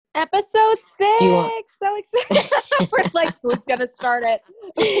Episode Do you want? 6. So excited. We're like, who's gonna start it?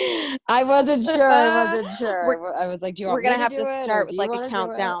 I wasn't sure. we're I was like, do you we're want me gonna to have do to it or start do with you like a want to do it?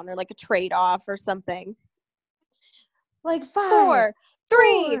 countdown or like a trade-off or something. Like 5, 4,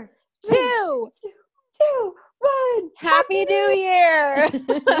 3, 4, 3, 2. 2, 1. Happy New Year.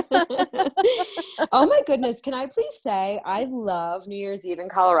 Oh my goodness. Can I please say I love New Year's Eve in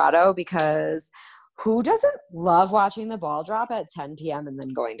Colorado because who doesn't love watching the ball drop at 10 p.m. and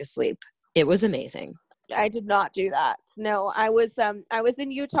then going to sleep? It was amazing. I did not do that. No, I was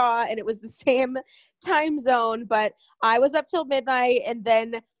in Utah and it was the same time zone, but I was up till midnight and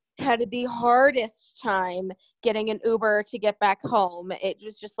then had the hardest time getting an Uber to get back home. It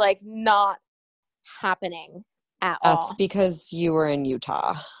was just like not happening at That's all. because you were in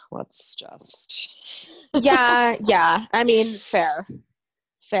Utah. Let's just. Yeah. I mean, fair.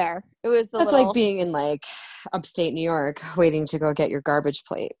 It was a That's little. like being in like upstate New York waiting to go get your garbage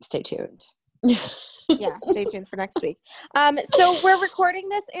plate. Stay tuned. Yeah, stay tuned for next week. So we're recording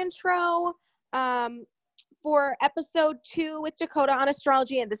this intro for episode 2 with Dakota on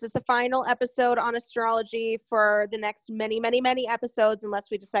astrology, and this is the final episode on astrology for the next many episodes,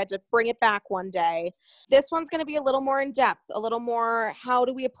 unless we decide to bring it back one day. This one's going to be a little more in depth, a little more how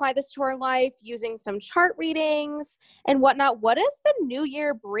do we apply this to our life using some chart readings and whatnot. What does the new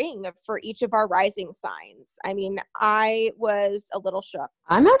year bring for each of our rising signs? I mean, I was a little shook.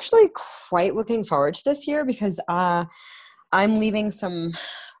 I'm actually quite looking forward to this year because I'm leaving some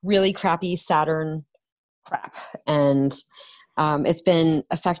really crappy Saturn crap, and it's been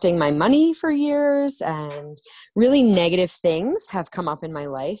affecting my money for years, and really negative things have come up in my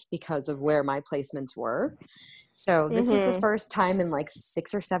life because of where my placements were. So this is the first time in like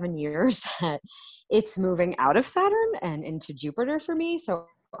 6 or 7 years that it's moving out of Saturn and into Jupiter for me. So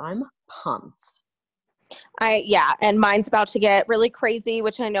I'm pumped. And mine's about to get really crazy,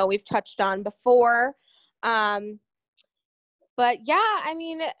 which I know we've touched on before. But yeah, I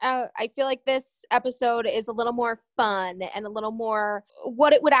mean, I feel like this episode is a little more fun and a little more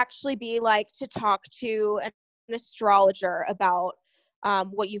what it would actually be like to talk to an astrologer about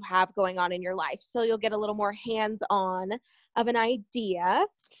what you have going on in your life. So you'll get a little more hands-on of an idea.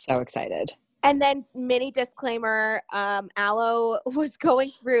 So excited. And then mini disclaimer, Aloe was going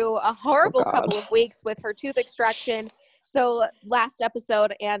through a horrible couple of weeks with her tooth extraction. So last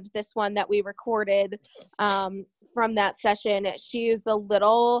episode and this one that we recorded from that session, she's a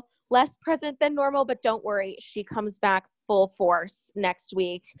little less present than normal, but don't worry, she comes back full force next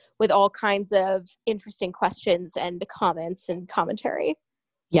week with all kinds of interesting questions and comments and commentary.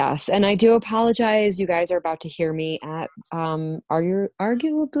 Yes, and I do apologize. You guys are about to hear me at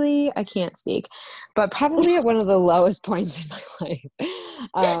arguably, I can't speak, but probably at one of the lowest points in my life.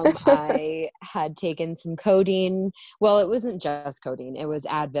 I had taken some codeine. Well, it wasn't just codeine. It was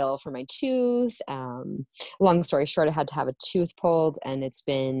Advil for my tooth. Long story short, I had to have a tooth pulled, and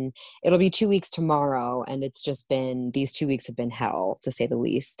it'll be 2 weeks tomorrow, and these 2 weeks have been hell, to say the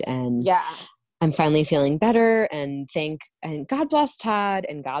least. And yeah. I'm finally feeling better, and God bless Todd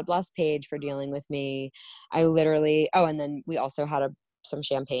and God bless Paige for dealing with me. And then we also had some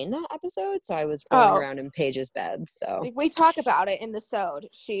champagne that episode, so I was rolling around in Paige's bed. So we talk about it in the sode.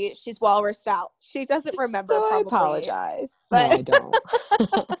 She's walrused out. She doesn't remember. So probably. I apologize. But... No, I don't.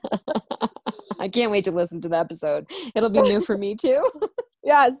 I can't wait to listen to the episode. It'll be new for me too.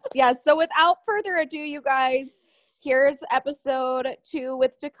 Yes. So without further ado, you guys, here's episode 2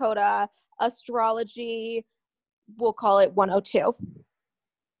 with Dakota. Astrology, we'll call it 102.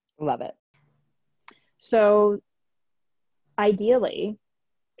 Love it. So ideally,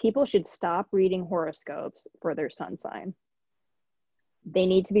 people should stop reading horoscopes for their sun sign. They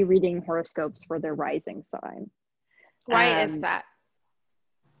need to be reading horoscopes for their rising sign. Why is that?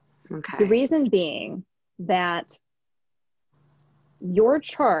 Okay. The reason being that your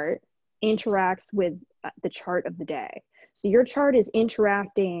chart interacts with the chart of the day. So your chart is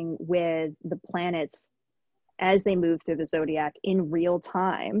interacting with the planets as they move through the zodiac in real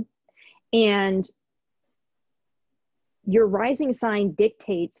time. And your rising sign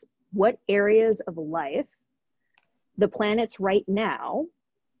dictates what areas of life the planets right now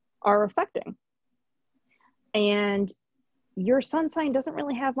are affecting. And your sun sign doesn't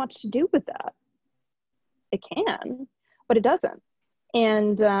really have much to do with that. It can, but it doesn't.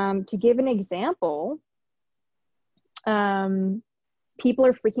 And to give an example, people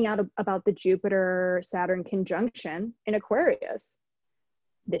are freaking out about the Jupiter-Saturn conjunction in Aquarius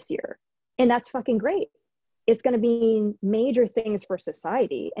this year. And that's fucking great. It's going to mean major things for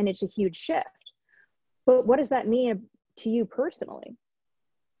society, and it's a huge shift. But what does that mean to you personally?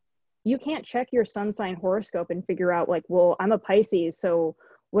 You can't check your sun sign horoscope and figure out like, well, I'm a Pisces, so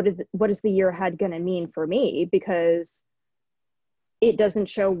what is the year ahead going to mean for me? Because it doesn't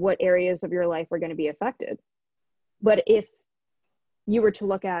show what areas of your life are going to be affected. But if you were to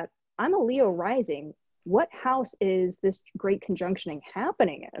look at, I'm a Leo rising, what house is this great conjunctioning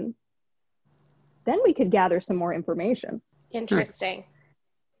happening in? Then we could gather some more information. Interesting.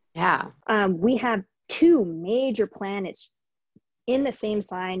 Yeah. We have 2 major planets in the same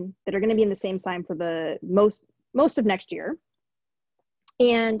sign that are going to be in the same sign for the most of next year.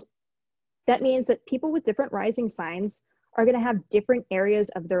 And that means that people with different rising signs are going to have different areas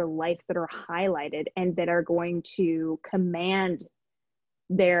of their life that are highlighted and that are going to command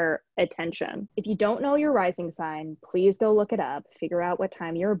their attention. If you don't know your rising sign, please go look it up, figure out what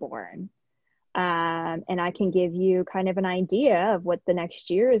time you were born. And I can give you kind of an idea of what the next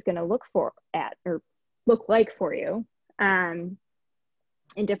year is going to look like for you in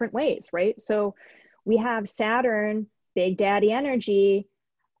different ways, right? So we have Saturn, big daddy energy,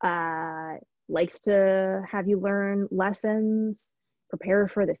 likes to have you learn lessons, prepare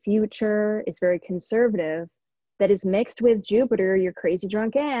for the future, is very conservative. That is mixed with Jupiter, your crazy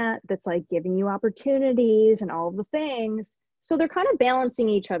drunk aunt, that's like giving you opportunities and all of the things. So they're kind of balancing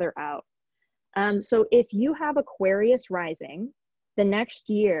each other out. So if you have Aquarius rising, the next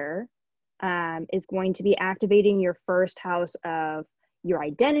year is going to be activating your first house of your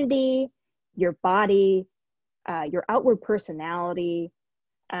identity, your body, your outward personality,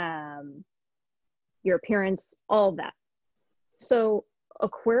 your appearance, all of that. So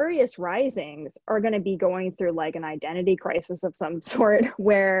Aquarius risings are going to be going through like an identity crisis of some sort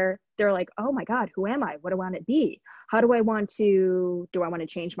where they're like, oh my God, who am I? What do I want to be? How do I want to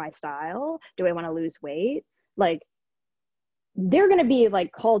change my style? Do I want to lose weight? Like, they're going to be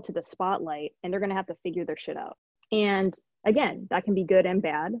like called to the spotlight and they're going to have to figure their shit out. And again, that can be good and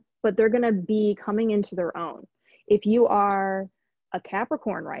bad, but they're going to be coming into their own. If you are a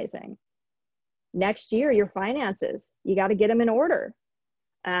Capricorn rising, next year, your finances, you got to get them in order.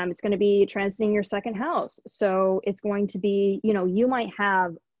 It's going to be transiting your second house. So it's going to be, you might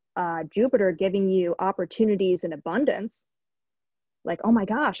have Jupiter giving you opportunities in abundance. Like, oh my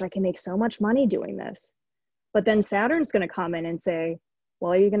gosh, I can make so much money doing this. But then Saturn's going to come in and say,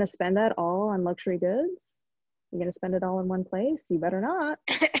 well, are you going to spend that all on luxury goods? You're going to spend it all in one place? You better not.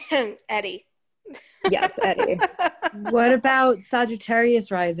 Eddie. Yes, Eddie. What about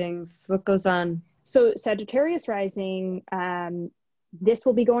Sagittarius risings? What goes on? So Sagittarius rising, this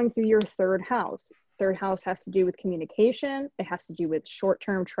will be going through your third house. Third house has to do with communication. It has to do with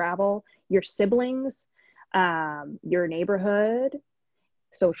short-term travel, your siblings, your neighborhood,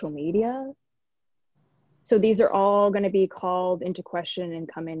 social media. So these are all going to be called into question and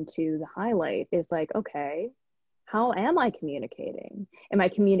come into the highlight is like, okay, how am I communicating? Am I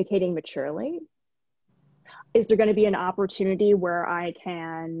communicating maturely? Is there going to be an opportunity where I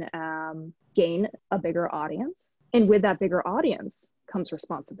can gain a bigger audience? And with that bigger audience comes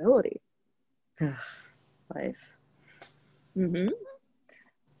responsibility. Life. Mm-hmm.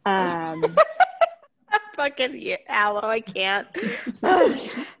 Fucking Aloe, I can't.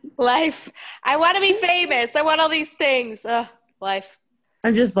 Life. I want to be famous. I want all these things. Life.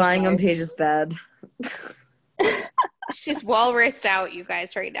 I'm just lying on Paige's bed. She's walrused out, you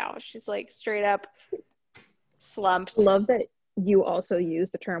guys, right now. She's like straight up slumped. Love that you also use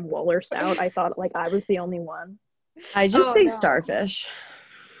the term walrus out. I thought like I was the only one. I just say starfish.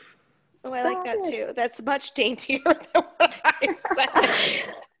 Oh, I like that too. That's much daintier than what I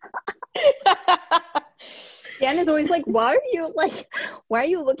said. Dan is always like, why are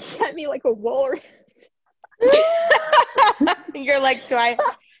you looking at me like a walrus? You're like, do I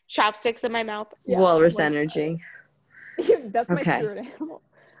have chopsticks in my mouth? Yeah, walrus energy. That's my spirit animal.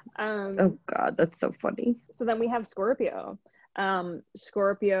 Oh God, that's so funny. So then we have Scorpio.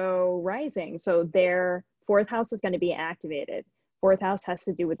 Scorpio rising. So their fourth house is going to be activated. Fourth house has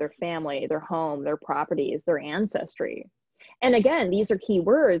to do with their family, their home, their properties, their ancestry. And again, these are key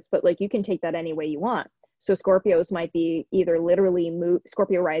words, but like you can take that any way you want. So Scorpios might be either literally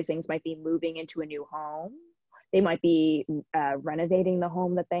Scorpio risings might be moving into a new home. They might be renovating the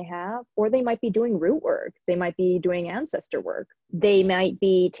home that they have, or they might be doing root work. They might be doing ancestor work. They might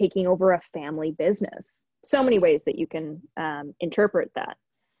be taking over a family business. So many ways that you can interpret that.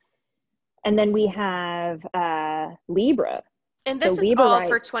 And then we have Libra. And this so is Libra, all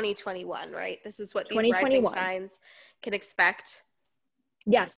for 2021, right? This is what these rising signs can expect.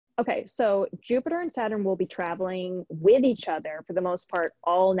 Yes. Okay. So Jupiter and Saturn will be traveling with each other for the most part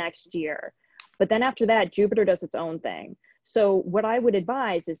all next year. But then after that, Jupiter does its own thing. So what I would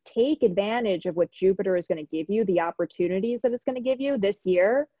advise is take advantage of what Jupiter is going to give you, the opportunities that it's going to give you this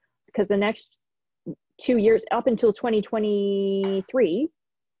year, because the next 2 years up until 2023,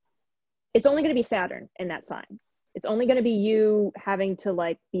 it's only going to be Saturn in that sign. It's only going to be you having to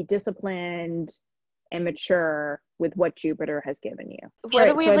like be disciplined and mature with what Jupiter has given you. What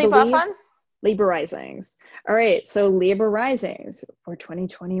do we leave off on? Libra risings. All right, so Libra risings for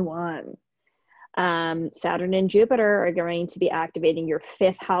 2021. Saturn and Jupiter are going to be activating your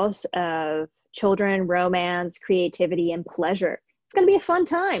 5th house of children, romance, creativity, and pleasure. It's going to be a fun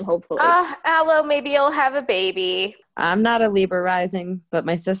time, hopefully. Aloe, maybe you'll have a baby. I'm not a Libra rising, but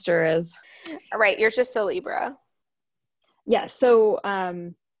my sister is. All right, you're just a Libra. Yeah, so,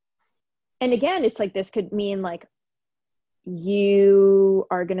 and again, it's like this could mean like you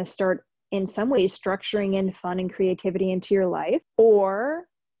are going to start in some ways structuring in fun and creativity into your life, or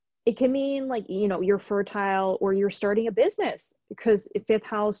it can mean like, you know, you're fertile or you're starting a business because 5th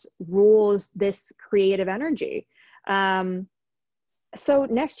house rules this creative energy. So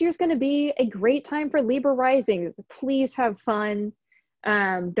next year is going to be a great time for Libra rising. Please have fun.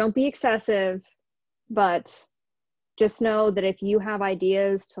 Don't be excessive, but just know that if you have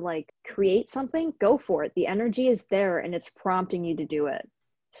ideas to like create something, go for it. The energy is there and it's prompting you to do it.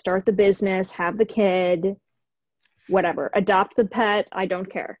 Start the business, have the kid, whatever, adopt the pet. I don't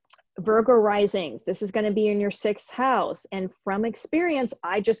care. Virgo risings, this is going to be in your 6th house. And from experience,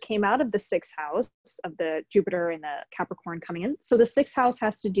 I just came out of the 6th house of the Jupiter and the Capricorn coming in. So the 6th house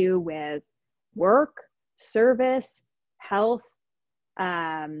has to do with work, service, health,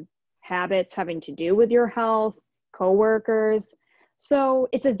 habits having to do with your health, coworkers. So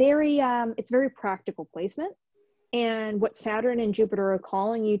it's a very practical placement. And what Saturn and Jupiter are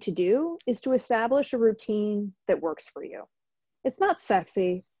calling you to do is to establish a routine that works for you. It's not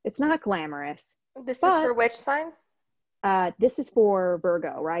sexy. It's not glamorous. This is for which sign? This is for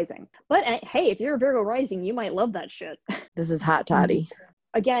Virgo rising. But hey, if you're a Virgo rising, you might love that shit. This is hot toddy.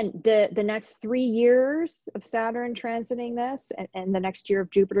 Again, the next 3 years of Saturn transiting this and the next year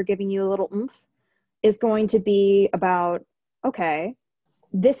of Jupiter giving you a little oomph is going to be about, okay,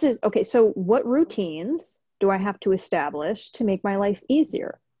 so what routines do I have to establish to make my life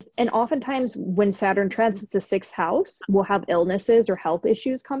easier? And oftentimes when Saturn transits the 6th house, we'll have illnesses or health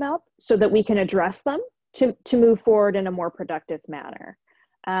issues come up so that we can address them to move forward in a more productive manner.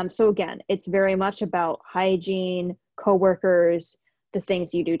 So again, it's very much about hygiene, coworkers, the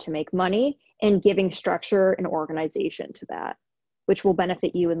things you do to make money, and giving structure and organization to that, which will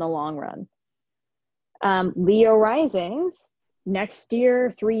benefit you in the long run. Leo risings, next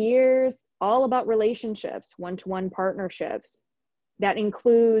year, 3 years, all about relationships, one-to-one partnerships. That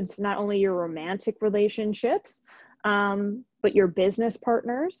includes not only your romantic relationships, but your business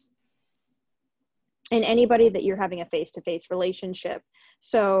partners and anybody that you're having a face-to-face relationship.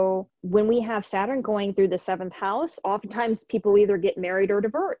 So when we have Saturn going through the 7th house, oftentimes people either get married or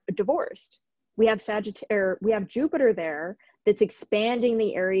divorced. We have Jupiter there that's expanding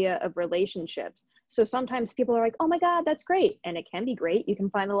the area of relationships. So sometimes people are like, oh my God, that's great. And it can be great. You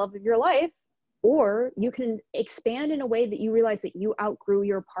can find the love of your life. Or you can expand in a way that you realize that you outgrew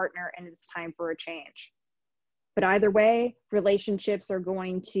your partner and it's time for a change. But either way, relationships are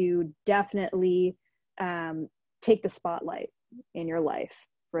going to definitely take the spotlight in your life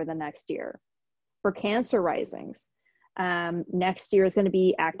for the next year. For Cancer risings, next year is going to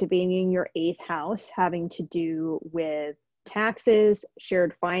be activating your 8th house, having to do with taxes,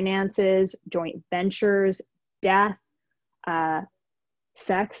 shared finances, joint ventures, death,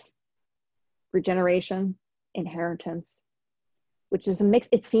 sex, regeneration, inheritance, which is a mix.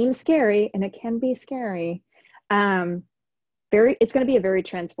 It seems scary and it can be scary. It's going to be a very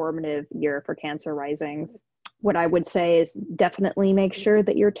transformative year for Cancer risings. What I would say is definitely make sure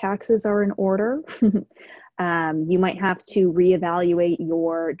that your taxes are in order. You might have to reevaluate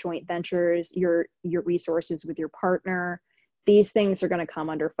your joint ventures, your resources with your partner. These things are going to come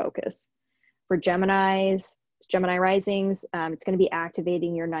under focus. For Gemini risings, it's going to be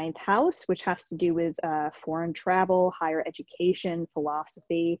activating your 9th house, which has to do with foreign travel, higher education,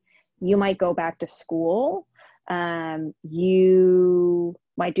 philosophy. You might go back to school. You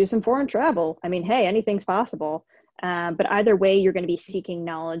might do some foreign travel. I mean, hey, anything's possible. But either way, you're going to be seeking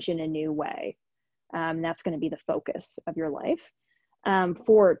knowledge in a new way. That's going to be the focus of your life.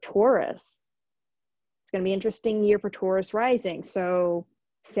 For Taurus, it's going to be an interesting year for Taurus rising. So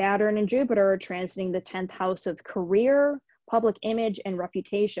Saturn and Jupiter are transiting the 10th house of career, public image, and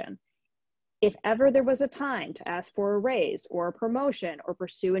reputation. If ever there was a time to ask for a raise or a promotion or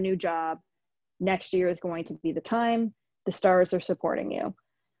pursue a new job, next year is going to be the time. The stars are supporting you.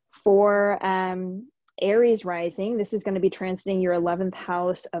 For Aries rising, this is going to be transiting your 11th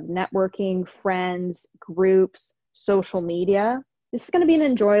house of networking, friends, groups, social media. This is going to be an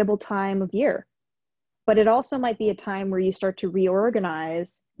enjoyable time of year. But it also might be a time where you start to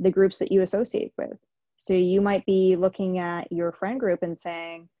reorganize the groups that you associate with. So you might be looking at your friend group and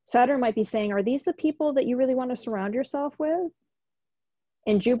saying, Saturn might be saying, are these the people that you really want to surround yourself with?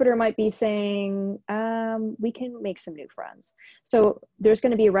 And Jupiter might be saying, we can make some new friends. So there's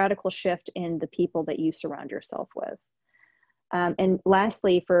going to be a radical shift in the people that you surround yourself with. And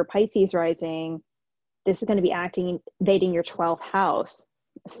lastly, for Pisces rising, this is going to be activating your 12th house.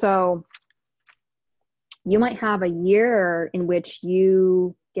 So you might have a year in which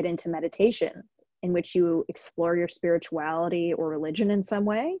you get into meditation, in which you explore your spirituality or religion in some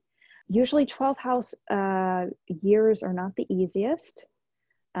way. Usually 12th house years are not the easiest,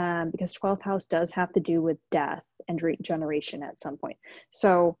 because 12th house does have to do with death and regeneration at some point.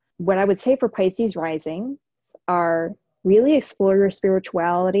 So what I would say for Pisces rising are really explore your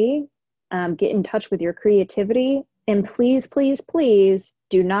spirituality, get in touch with your creativity, and please, please, please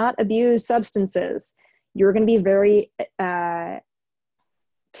do not abuse substances. You're going to be very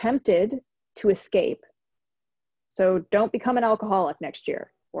tempted to escape. So don't become an alcoholic next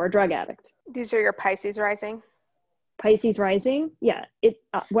year or a drug addict. These are your Pisces rising. Pisces rising, yeah.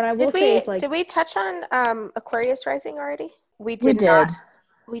 What I will say is like, did we touch on Aquarius rising already? We did.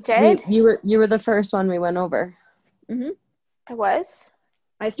 We did. You were the first one we went over. mm-hmm. I was.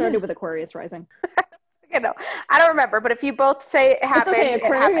 I started with Aquarius rising. I don't remember, but if you both say it happened, it's okay.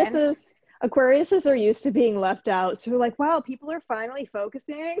 it happened. Aquariuses are used to being left out, so like, wow, people are finally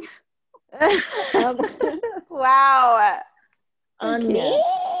focusing wow on me.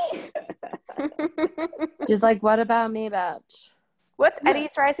 Just like, what about me, bitch? What's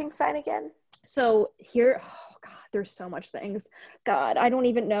Eddie's rising sign again? So here, oh God, there's so much things. God, I don't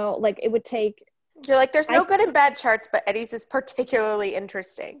even know. Like, it would take. You're like, there's no good and bad charts, but Eddie's is particularly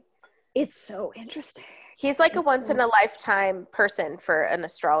interesting. It's so interesting. He's like a once in a lifetime person for an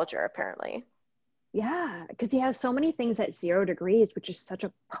astrologer, apparently. Yeah, because he has so many things at 0 degrees, which is such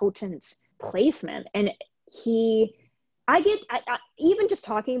a potent placement. And even just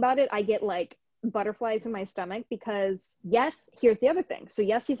talking about it, I get like butterflies in my stomach because yes, here's the other thing. So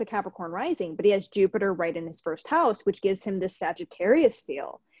yes, he's a Capricorn rising, but he has Jupiter right in his first house, which gives him this Sagittarius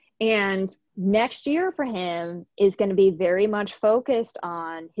feel. And next year for him is going to be very much focused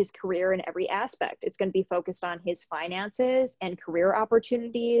on his career in every aspect. It's going to be focused on his finances and career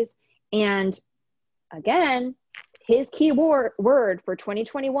opportunities. And again, his key word for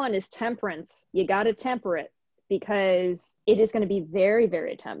 2021 is temperance. You got to temper it, because it is going to be very,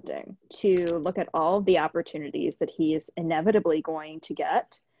 very tempting to look at all of the opportunities that he is inevitably going to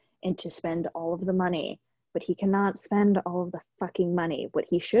get and to spend all of the money. But he cannot spend all of the fucking money. What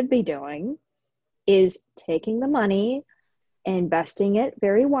he should be doing is taking the money, investing it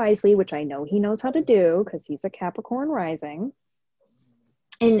very wisely, which I know he knows how to do because he's a Capricorn rising,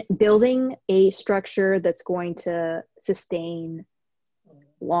 and building a structure that's going to sustain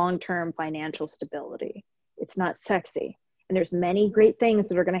long-term financial stability. It's not sexy. And there's many great things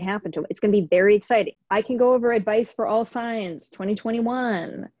that are going to happen to him. It's going to be very exciting. I can go over advice for all signs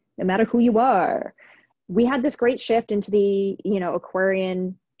 2021, no matter who you are. We had this great shift into the,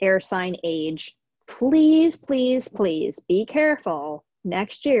 Aquarian air sign age. Please, please, please be careful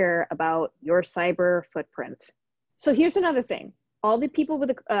next year about your cyber footprint. So here's another thing. All the people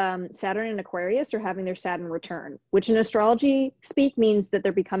with Saturn and Aquarius are having their Saturn return, which in astrology speak means that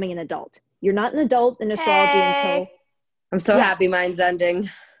they're becoming an adult. You're not an adult in astrology until... I'm so happy mine's ending.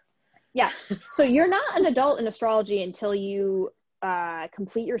 Yeah. So you're not an adult in astrology until you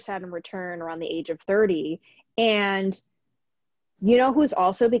complete your Saturn return around the age of 30. And you know who's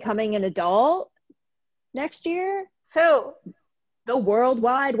also becoming an adult next year? Who? The World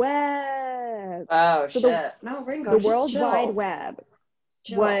Wide Web. Oh, so shit. The World Wide Web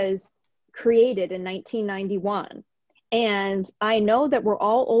was created in 1991. And I know that we're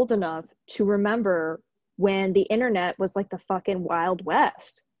all old enough to remember when the internet was like the fucking Wild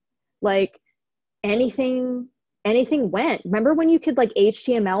West. Like anything went. Remember when you could like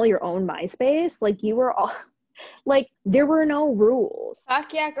HTML your own MySpace? Like you were all like, there were no rules.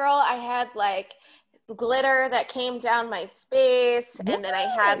 Fuck yeah, girl. I had like glitter that came down my space, and then I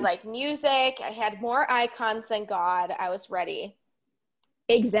had like music. I had more icons than God. I was ready.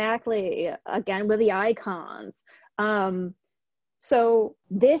 Exactly. Again with the icons. So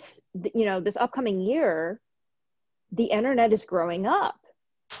this upcoming year, the internet is growing up,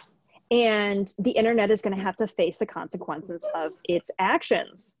 and the internet is going to have to face the consequences of its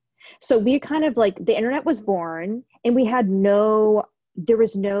actions. So we kind of like, the internet was born and there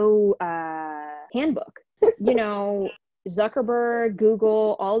was no handbook. Zuckerberg,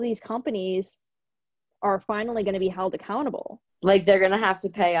 Google, all these companies are finally going to be held accountable. Like they're gonna have to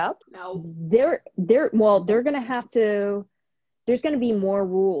pay up? No. They're going to have to, there's going to be more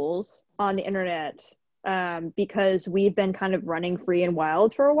rules on the internet because we've been kind of running free and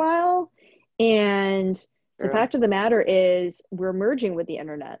wild for a while. And the fact of the matter is we're merging with the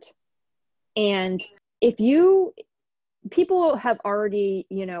internet. And people have already,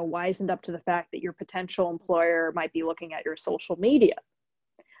 wisened up to the fact that your potential employer might be looking at your social media.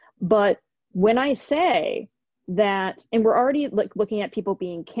 But when I say that, and we're already looking at people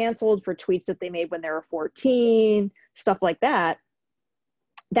being canceled for tweets that they made when they were 14, stuff like that,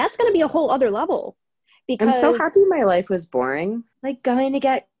 that's going to be a whole other level. Because I'm so happy my life was boring. Like going to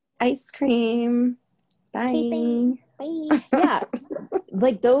get ice cream. Bye. Yeah.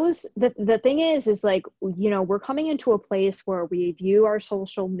 Like the thing is like, we're coming into a place where we view our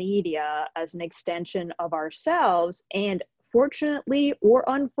social media as an extension of ourselves. And fortunately or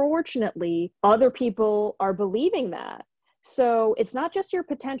unfortunately, other people are believing that. So it's not just your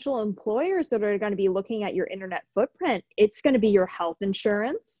potential employers that are going to be looking at your internet footprint. It's going to be your health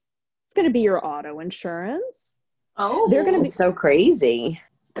insurance. It's going to be your auto insurance. Oh, they're going to be so crazy.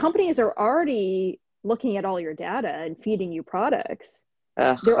 Companies are already looking at all your data and feeding you products.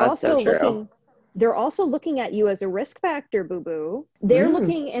 Ugh, They're that's also so true. they're also looking at you as a risk factor, boo-boo. They're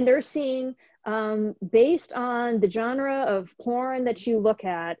looking and they're seeing based on the genre of porn that you look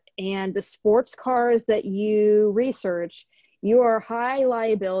at and the sports cars that you research, you are high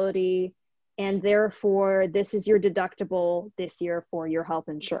liability, and therefore this is your deductible this year for your health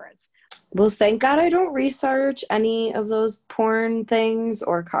insurance. Well, thank God I don't research any of those porn things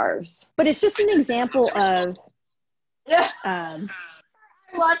or cars. But it's just an example of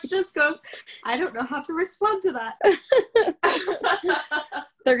Watch just goes, I don't know how to respond to that.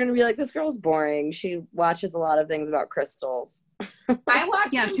 They're going to be like, this girl's boring. She watches a lot of things about crystals. I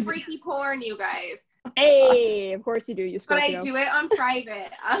watch some freaky porn, you guys. Hey, of course you do. You But I do it on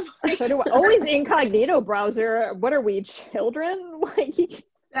private. I'm like, so do I. Always incognito browser. What are we, children? Like,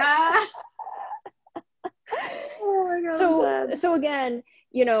 oh my God. So again,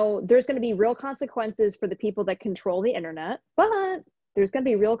 there's going to be real consequences for the people that control the internet, but there's going to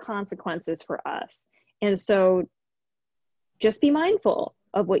be real consequences for us. And so just be mindful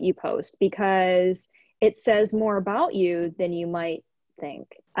of what you post, because it says more about you than you might think.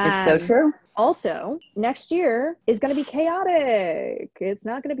 It's so true. Also, next year is going to be chaotic. It's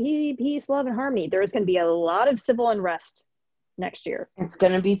not going to be peace, love, and harmony. There's going to be a lot of civil unrest next year. It's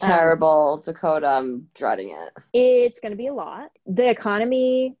going to be terrible, Dakota. I'm dreading it. It's going to be a lot. The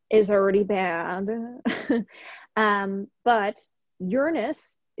economy is already bad. But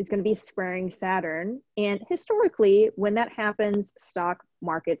Uranus is going to be squaring Saturn. And historically, when that happens, stock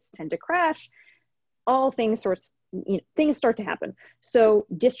markets tend to crash. Things start to happen. So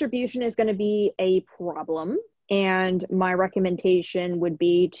distribution is going to be a problem. And my recommendation would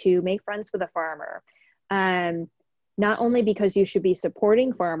be to make friends with a farmer. Not only because you should be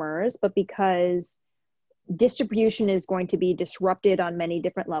supporting farmers, but because distribution is going to be disrupted on many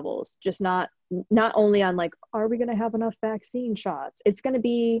different levels. Just not only on like, are we going to have enough vaccine shots? There's going to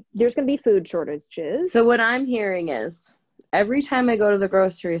be food shortages. So what I'm hearing is every time I go to the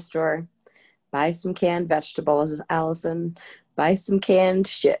grocery store, buy some canned vegetables, Allison, buy some canned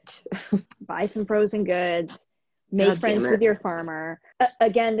shit. Buy some frozen goods. Make friends with your farmer.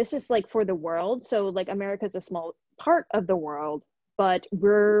 Again, this is like for the world. So like America's a small part of the world, but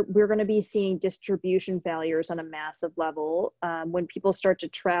we're going to be seeing distribution failures on a massive level. When people start to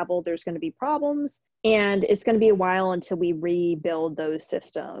travel, there's going to be problems, and it's going to be a while until we rebuild those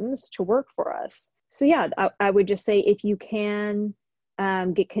systems to work for us. So yeah, I would just say if you can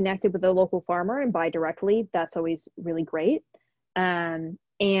get connected with a local farmer and buy directly, that's always really great. And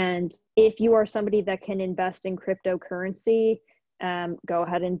if you are somebody that can invest in cryptocurrency, go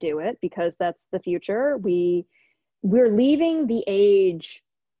ahead and do it, because that's the future. We're leaving the age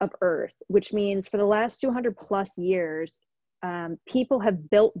of Earth, which means for the last 200 plus years, people have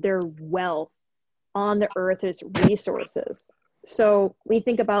built their wealth on the Earth's resources. So we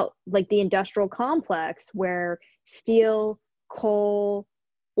think about like the industrial complex where steel, coal,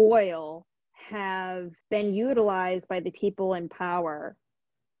 oil have been utilized by the people in power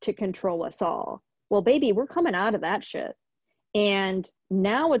to control us all. Well, baby, we're coming out of that shit. And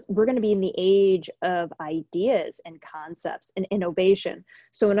now we're going to be in the age of ideas and concepts and innovation.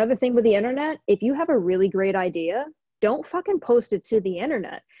 So another thing with the internet, if you have a really great idea, don't fucking post it to the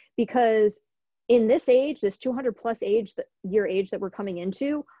internet, because in this age, this 200 plus year age that we're coming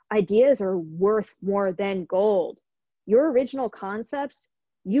into, ideas are worth more than gold. Your original concepts,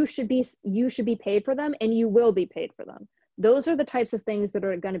 you should be paid for them, and you will be paid for them. Those are the types of things that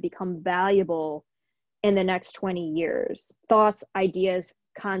are going to become valuable in the next 20 years. Thoughts, ideas,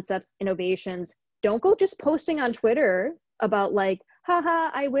 concepts, innovations. Don't go just posting on Twitter about like, haha,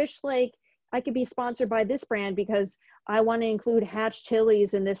 I wish like I could be sponsored by this brand because I want to include Hatch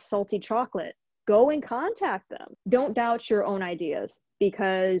chilies in this salty chocolate. Go and contact them. Don't doubt your own ideas,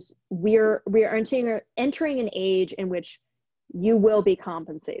 because we're entering an age in which you will be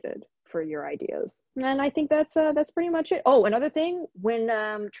compensated for your ideas. And I think that's pretty much it. Oh, another thing, when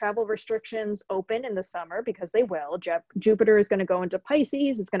travel restrictions open in the summer, because they will, Jupiter is going to go into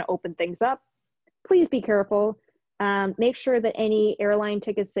Pisces, it's going to open things up. Please be careful. Make sure that any airline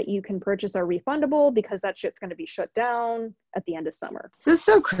tickets that you can purchase are refundable, because that shit's going to be shut down at the end of summer. This is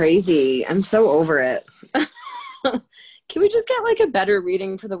so crazy. I'm so over it. Can we just get like a better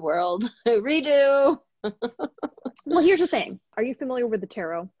reading for the world? Redo. Well, here's the thing. Are you familiar with the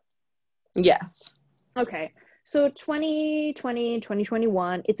tarot? Yes. Okay. So 2020,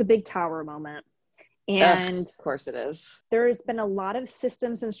 2021, it's a big tower moment. And of course it is. There's been a lot of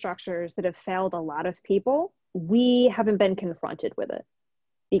systems and structures that have failed a lot of people. We haven't been confronted with it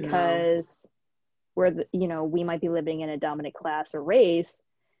because we might be living in a dominant class or race.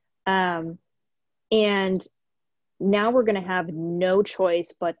 And now we're going to have no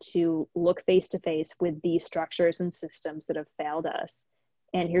choice but to look face to face with these structures and systems that have failed us.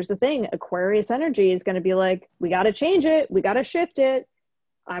 And here's the thing, Aquarius energy is going to be like, we got to change it. We got to shift it.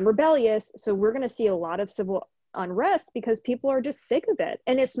 I'm rebellious. So we're going to see a lot of civil unrest because people are just sick of it.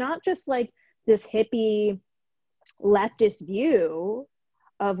 And it's not just like this hippie leftist view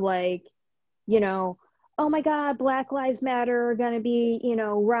of like, oh my God, Black Lives Matter are going to be,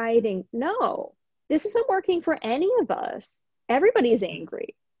 rioting. No, this isn't working for any of us. Everybody's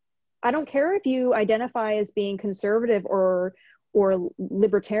angry. I don't care if you identify as being conservative or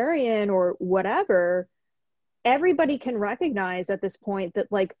libertarian or whatever. Everybody can recognize at this point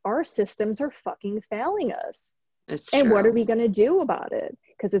that like our systems are fucking failing us. It's and true. What are we going to do about it?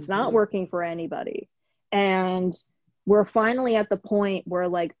 Because it's not working for anybody. And we're finally at the point where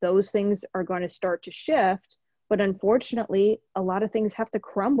like those things are going to start to shift. But unfortunately, a lot of things have to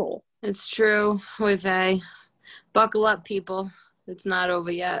crumble. It's true. Oy buckle up, people. It's not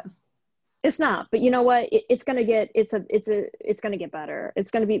over yet. It's not, but you know what? It's going to get, it's going to get better.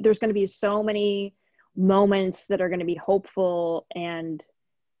 There's going to be so many moments that are going to be hopeful, and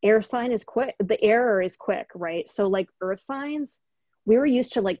air sign is quick. The error is quick, right? So like earth signs, we were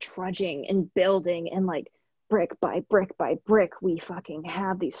used to like trudging and building and like brick by brick by brick, we fucking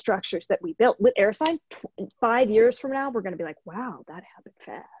have these structures that we built. With air sign, 5 years from now, we're going to be like, wow, that happened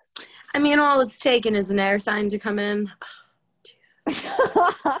fast. I mean, all it's taken is an air sign to come in. Oh, Jesus.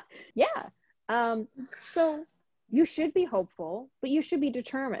 Yeah. So you should be hopeful, but you should be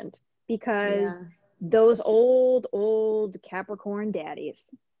determined, because those old Capricorn daddies,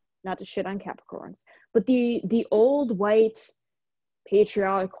 not to shit on Capricorns, but the old white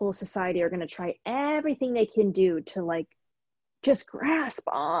patriarchal society are going to try everything they can do to like just grasp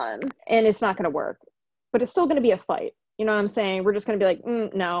on, and it's not going to work, but it's still going to be a fight. You know what I'm saying? We're just going to be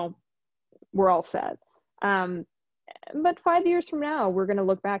like, no, we're all set. But 5 years from now, we're going to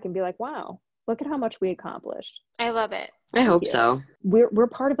look back and be like, wow, look at how much we accomplished. I love it. I hope so. We're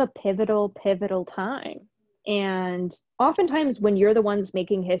part of a pivotal time. And oftentimes when you're the ones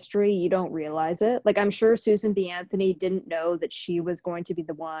making history, you don't realize it. Like, I'm sure Susan B. Anthony didn't know that she was going to be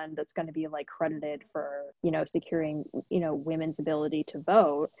the one that's going to be like credited for, securing, women's ability to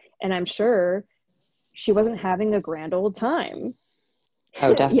vote. And I'm sure she wasn't having a grand old time.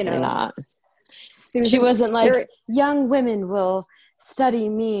 Oh, definitely not. Susan, she wasn't like, young women will study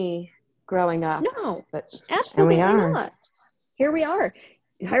me growing up. No, but absolutely not. Here we are.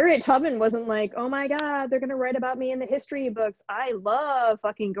 Harriet Tubman wasn't like, oh my God, they're going to write about me in the history books. I love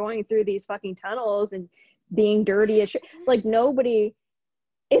fucking going through these fucking tunnels and being dirty as shit. Like, nobody,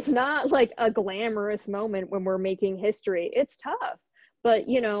 it's not like a glamorous moment when we're making history. It's tough, but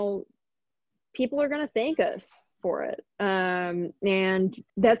people are going to thank us for it. And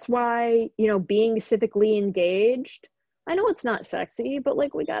that's why, being civically engaged, I know it's not sexy, but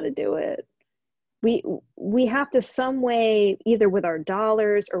like, we got to do it. We have to some way, either with our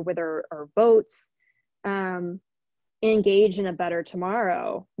dollars or with our votes, engage in a better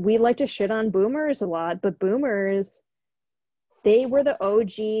tomorrow. We like to shit on boomers a lot, but boomers, they were the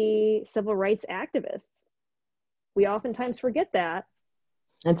OG civil rights activists. We oftentimes forget that.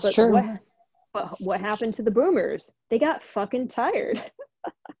 That's true. What happened to the boomers? They got fucking tired.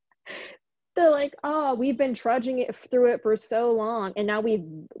 They're like, oh, we've been trudging it through it for so long, and now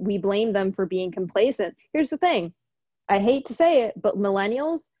we blame them for being complacent. Here's the thing. I hate to say it, but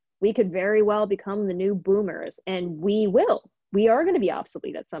millennials, we could very well become the new boomers, and we will. We are going to be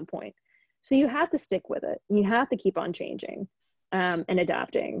obsolete at some point. So you have to stick with it. You have to keep on changing and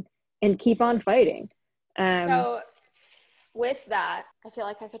adapting and keep on fighting. So with that, I feel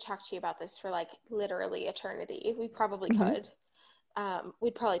like I could talk to you about this for like literally eternity. We probably could.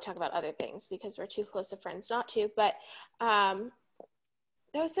 We'd probably talk about other things because we're too close of friends not to, but that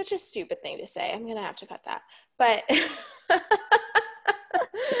was such a stupid thing to say. I'm gonna have to cut that. But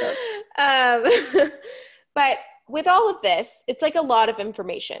but with all of this, it's like a lot of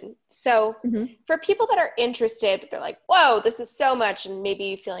information. So for people that are interested, but they're like, whoa, this is so much, and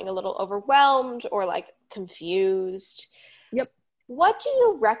maybe feeling a little overwhelmed or like confused. Yep. What do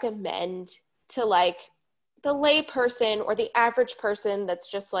you recommend to like the lay person or the average person that's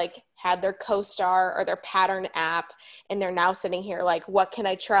just like had their CoStar or their Pattern app and they're now sitting here like, what can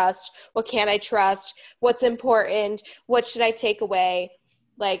I trust? What can't I trust? What's important? What should I take away?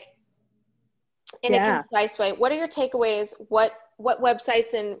 Like in a concise way, what are your takeaways? What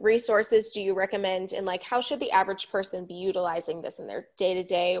websites and resources do you recommend? And like, how should the average person be utilizing this in their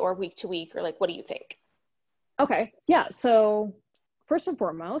day-to-day or week-to-week? Or like, what do you think? Okay. Yeah. So first and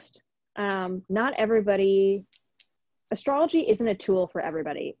foremost, not everybody, astrology isn't a tool for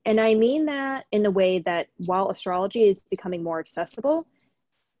everybody. And I mean that in a way that while astrology is becoming more accessible,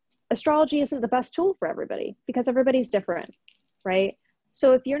 astrology isn't the best tool for everybody because everybody's different, right?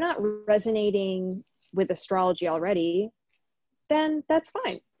 So if you're not resonating with astrology already, then that's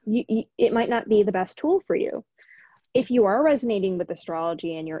fine. It might not be the best tool for you. If you are resonating with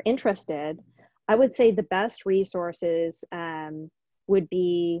astrology and you're interested, I would say the best resources would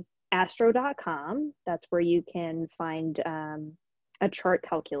be astro.com. That's where you can find a chart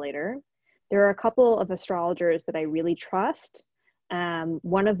calculator. There are a couple of astrologers that I really trust,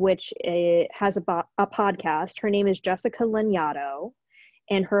 one of which has a podcast. Her name is Jessica Lanyadoo,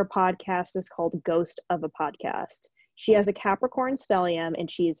 and her podcast is called Ghost of a Podcast. She has a Capricorn stellium, and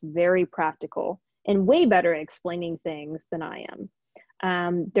she is very practical and way better at explaining things than I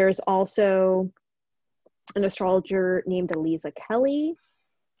am. There's also an astrologer named Eliza Kelly.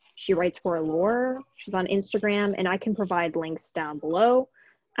 She writes for Allure. She's on Instagram, and I can provide links down below.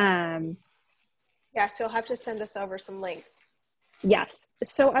 Yeah, so you'll have to send us over some links. Yes.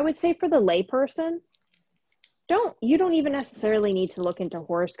 So I would say for the layperson, you don't even necessarily need to look into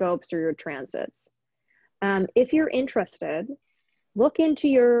horoscopes or your transits. If you're interested, look into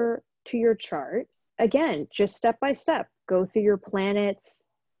your chart. Again, just step by step, go through your planets,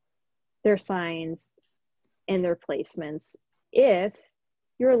 their signs, and their placements if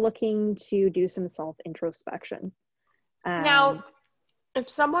you're looking to do some self-introspection. Now, if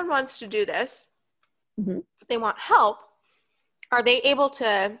someone wants to do this, Mhm. if they want help, are they able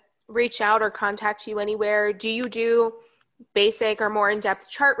to reach out or contact you anywhere? Do you do basic or more in-depth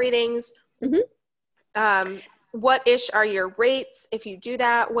chart readings? What-ish are your rates if you do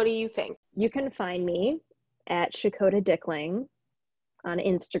that? What do you think? You can find me at Shakota Dickling on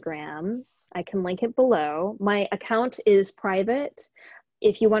Instagram. I can link it below. My account is private.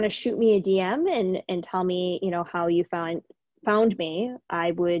 If you want to shoot me a DM and tell me, you know, how you found me,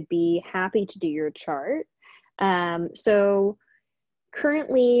 I would be happy to do your chart. So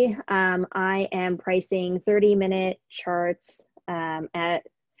currently, I am pricing 30-minute charts at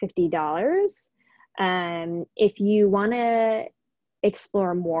 $50. If you want to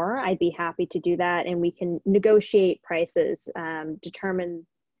explore more, I'd be happy to do that, and we can negotiate prices, determine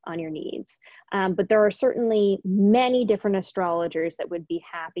on your needs. But there are certainly many different astrologers that would be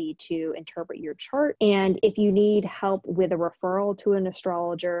happy to interpret your chart. And if you need help with a referral to an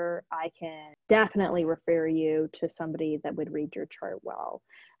astrologer, I can definitely refer you to somebody that would read your chart well.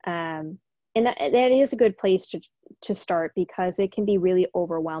 And that is a good place to start because it can be really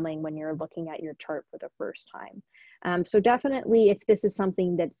overwhelming when you're looking at your chart for the first time. So definitely, if this is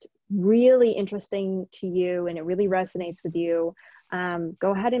something that's really interesting to you and it really resonates with you,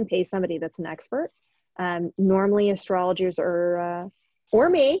 go ahead and pay somebody that's an expert. Normally astrologers are, or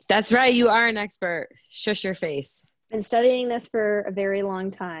me. That's right. You are an expert. Shush your face. Been studying this for a very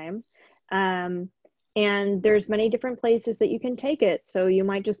long time. And there's many different places that you can take it. So you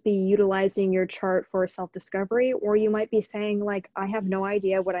might just be utilizing your chart for self-discovery, or you might be saying like, I have no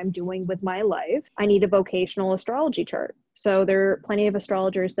idea what I'm doing with my life. I need a vocational astrology chart. So there are plenty of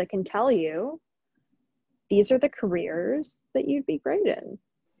astrologers that can tell you, these are the careers that you'd be great in.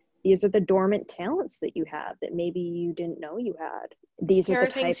 These are the dormant talents that you have that maybe you didn't know you had. These Here are are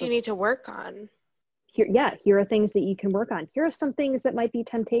the things you need to work on. Here are things that you can work on. Here are some things that might be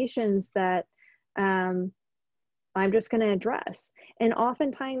temptations that I'm just going to address. And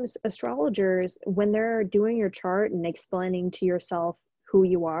oftentimes astrologers, when they're doing your chart and explaining to yourself who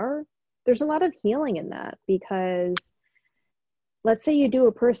you are, there's a lot of healing in that because let's say you do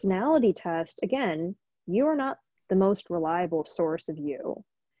a personality test. Again, you are not the most reliable source of you.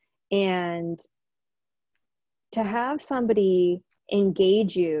 And to have somebody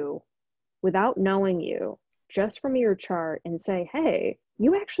engage you without knowing you just from your chart and say, hey,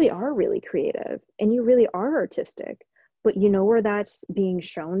 you actually are really creative and you really are artistic, but you know where that's being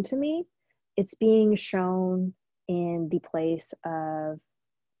shown to me? It's being shown in the place of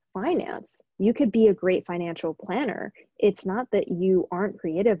finance. You could be a great financial planner. It's not that you aren't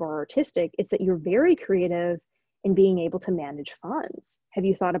creative or artistic, it's that you're very creative in being able to manage funds. Have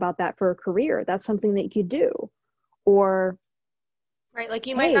you thought about that for a career? That's something that you could do. Or right, like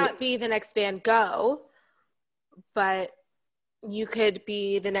you might not be the next Van Gogh, but you could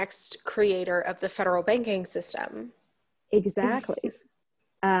be the next creator of the federal banking system. Exactly.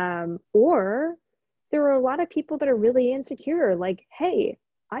 Or there are a lot of people that are really insecure, like, hey,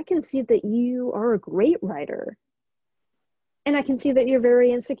 I can see that you are a great writer and I can see that you're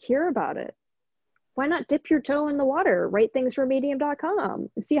very insecure about it. Why not dip your toe in the water, write things for medium.com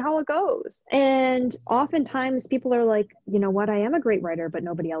and see how it goes? And oftentimes people are like, you know what, I am a great writer, but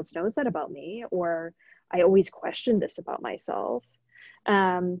nobody else knows that about me, or I always question this about myself.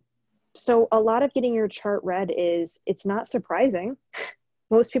 So a lot of getting your chart read is, it's not surprising.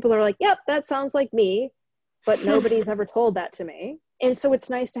 Most people are like, yep, that sounds like me, but nobody's ever told that to me. And so it's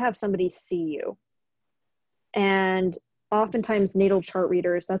nice to have somebody see you. And oftentimes natal chart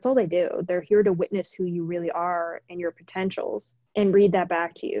readers, that's all they do. They're here to witness who you really are and your potentials and read that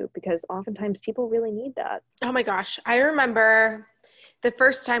back to you, because oftentimes people really need that. Oh my gosh. I remember the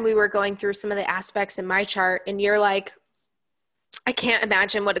first time we were going through some of the aspects in my chart and you're like, I can't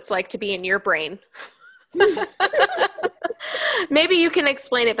imagine what it's like to be in your brain. Maybe you can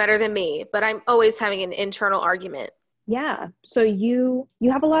explain it better than me, but I'm always having an internal argument. Yeah. So you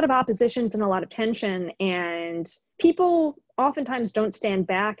have a lot of oppositions and a lot of tension, and people oftentimes don't stand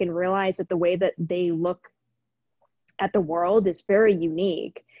back and realize that the way that they look at the world is very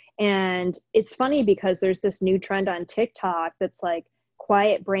unique. And it's funny because there's this new trend on TikTok that's like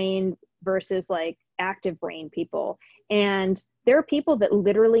quiet brain versus like active brain people. And there are people that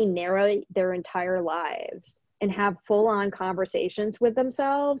literally narrate their entire lives and have full-on conversations with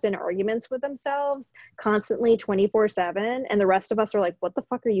themselves and arguments with themselves constantly 24/7. And the rest of us are like, what the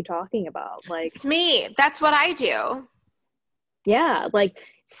fuck are you talking about? Like, it's me. That's what I do. Yeah. Like,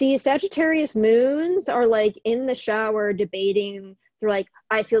 see, Sagittarius moons are like in the shower debating. They're like,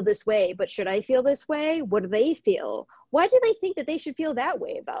 I feel this way, but should I feel this way? What do they feel? Why do they think that they should feel that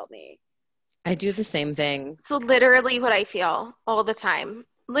way about me? I do the same thing. So literally what I feel all the time,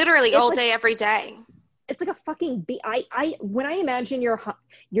 literally It's all like, day, every day. It's like a fucking bee. When I imagine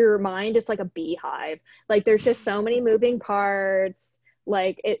your mind is like a beehive. Like, there's just so many moving parts.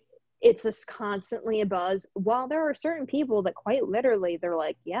 Like it's just constantly a buzz. While there are certain people that quite literally, they're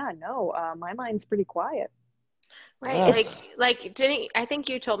like, yeah, no, my mind's pretty quiet. Right. Like I think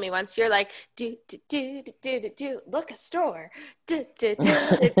you told me once, you're like, do, look, a store. There's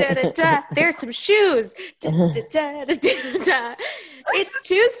some shoes. It's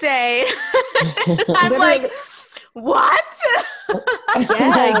Tuesday. I'm like, what?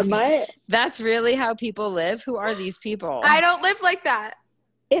 Yeah, that's really how people live. Who are these people? I don't live like that.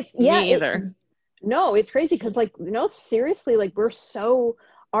 Me either. No, it's crazy because, like, no, seriously, like,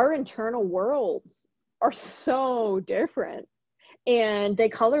 our internal worlds are so different, and they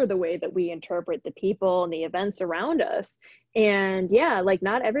color the way that we interpret the people and the events around us. And yeah, like,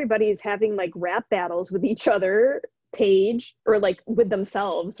 not everybody's having like rap battles with each other, Paige, or like with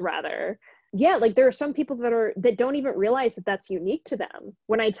themselves rather. Yeah, like there are some people that don't even realize that that's unique to them.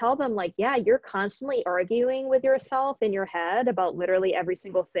 When I tell them, like, yeah, you're constantly arguing with yourself in your head about literally every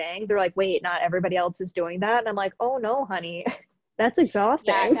single thing, they're like, wait, not everybody else is doing that? And I'm like, oh no, honey. That's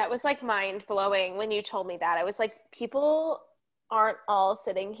exhausting. Yeah, that was like mind blowing when you told me that. I was like, people aren't all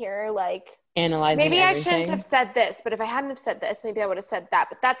sitting here like analyzing maybe everything. I shouldn't have said this, but if I hadn't have said this, maybe I would have said that.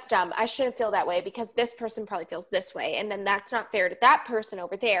 But that's dumb. I shouldn't feel that way because this person probably feels this way. And then that's not fair to that person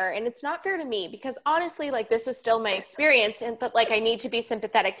over there. And it's not fair to me because honestly, like, this is still my experience. But like, I need to be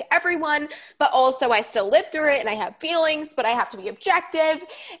sympathetic to everyone, but also I still live through it and I have feelings, but I have to be objective.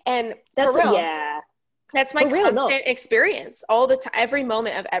 And that's for real, yeah. That's my constant experience all the time. Every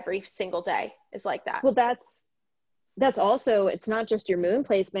moment of every single day is like that. Well, that's also, it's not just your moon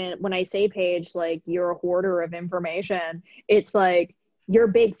placement. When I say, Paige, like, you're a hoarder of information, it's like your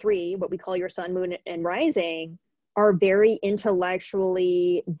big three, what we call your sun, moon, and rising, are very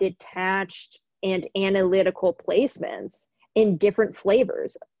intellectually detached and analytical placements in different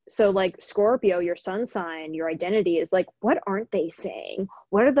flavors. So like Scorpio, your sun sign, your identity is like, what aren't they saying?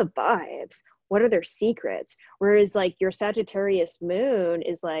 What are the vibes? what are their secrets? Whereas like your Sagittarius moon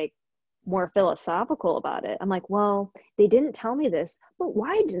is like more philosophical about it. I'm like, well, they didn't tell me this, but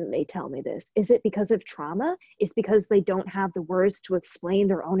why didn't they tell me this? Is it because of trauma? Is because they don't have the words to explain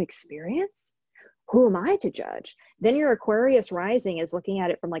their own experience? Who am I to judge? Then your Aquarius rising is looking at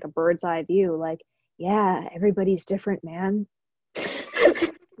it from like a bird's eye view, like, yeah, everybody's different, man.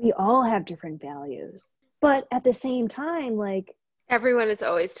 We all have different values. But at the same time, like, Everyone is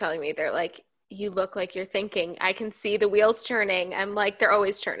always telling me, they're like, you look like you're thinking. I can see the wheels turning. I'm like, they're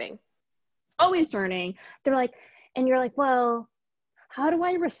always turning. always turning. They're like, and you're like, well, how do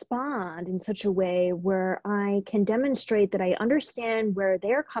I respond in such a way where I can demonstrate that I understand where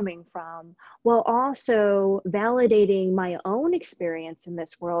they're coming from while also validating my own experience in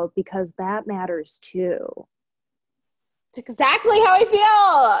this world, because that matters too. It's exactly how I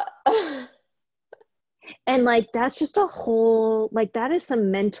feel. And like, that's just a whole, like, that is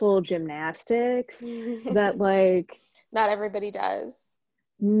some mental gymnastics that like Not everybody does.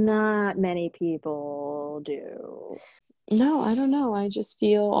 not many people do. No, I don't know. I just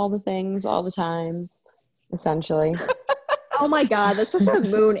feel all the things all the time, essentially. Oh my God, that's such a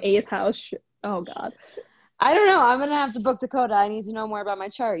moon 8th house. Oh God. I don't know. I'm going to have to book Dakota. I need to know more about my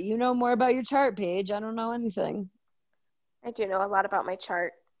chart. You know more about your chart, Paige. I don't know anything. I do know a lot about my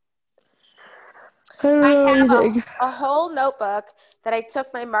chart. I don't know I have anything. a whole notebook that I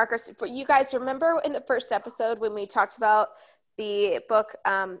took my markers for. You guys remember in the first episode when we talked about the book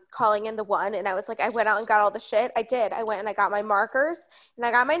Calling in the One, and I was like, I went out and got all the shit? I did. I went and I got my markers and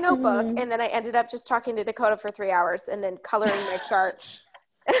I got my notebook, and then I ended up just talking to Dakota for 3 hours and then coloring my chart.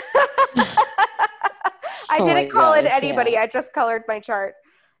 I didn't call in anybody. I just colored my chart.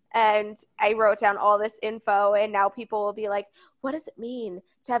 And I wrote down all this info, and now people will be like, what does it mean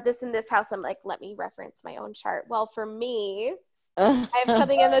to have this in this house? I'm like, let me reference my own chart. Well, for me, I have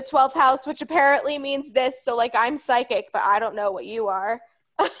something in the 12th house, which apparently means this. So, like, I'm psychic, but I don't know what you are.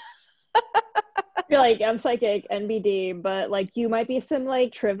 You're like, I'm psychic, NBD, but like you might be some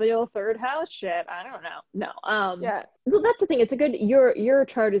like trivial 3rd house shit. I don't know. No. Yeah. Well, that's the thing. It's a good, your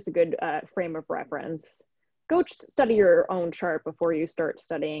chart is a good frame of reference. Go study your own chart before you start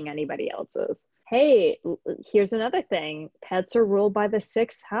studying anybody else's. Hey, here's another thing. Pets are ruled by the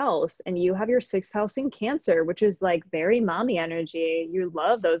 6th house, and you have your 6th house in Cancer, which is like very mommy energy. You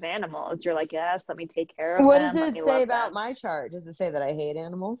love those animals. You're like, yes, let me take care of What them. does it say about my chart? Does it say that I hate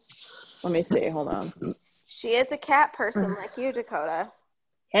animals? Let me see. Hold on. She is a cat person like you, Dakota.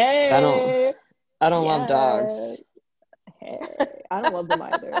 Hey. I don't love dogs. Hey, I don't love them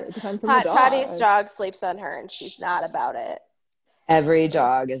either. It depends on the dog. Toddy's dog sleeps on her, and she's not about it. Every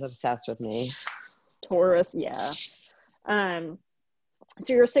dog is obsessed with me. Taurus, yeah. So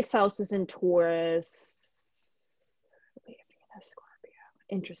your 6th house is in Taurus. Scorpio.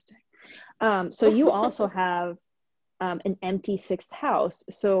 Interesting. So you also have an empty 6th house.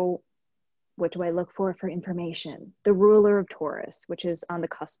 So what do I look for information? The ruler of Taurus, which is on the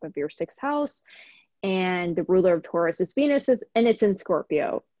cusp of your 6th house. And the ruler of Taurus is Venus, and it's in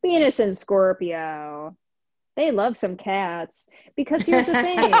Scorpio. Venus and Scorpio. They love some cats. Because here's the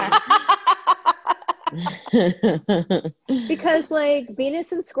thing. Because like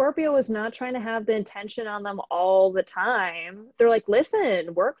Venus and Scorpio is not trying to have the attention on them all the time. They're like,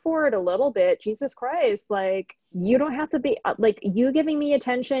 listen, work for it a little bit. Jesus Christ. Like, you don't have to be like, you giving me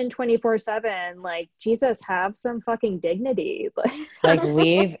attention 24/7. Like, Jesus, have some fucking dignity. Like,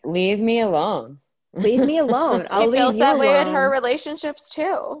 leave me alone. Leave me alone. She feels that way in her relationships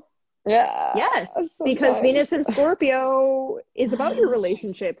too. Yeah. Yes, sometimes. because Venus and Scorpio is about your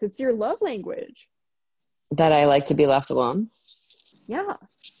relationships. It's your love language. That I like to be left alone. Yeah.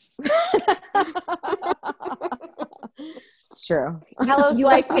 It's true. Hello's You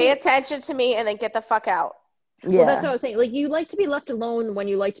like, like pay attention to me and then get the fuck out. Yeah. Well, that's what I was saying. Like, you like to be left alone when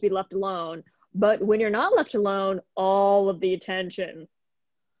you like to be left alone, but when you're not left alone, all of the attention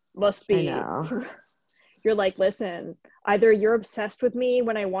must be. I know. You're like, listen, either you're obsessed with me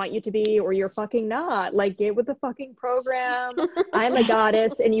when I want you to be, or you're fucking not. Like, get with the fucking program. I'm a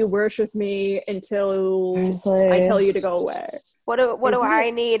goddess, and you worship me until I tell you to go away. What do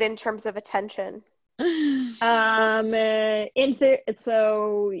I need in terms of attention? So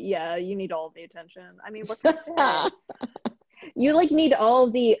yeah, you need all the attention. I mean, what can I say? You like need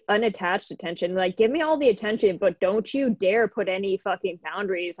all the unattached attention. Like, give me all the attention, but don't you dare put any fucking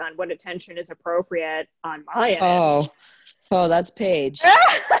boundaries on what attention is appropriate on my end. Oh, that's Paige.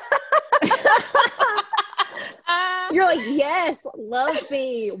 You're like, yes, love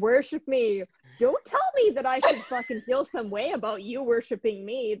me, worship me. Don't tell me that I should fucking feel some way about you worshiping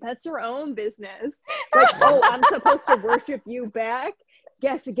me. That's your own business. Like, oh, I'm supposed to worship you back?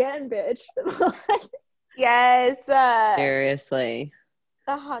 guess again, bitch. Yes. Seriously.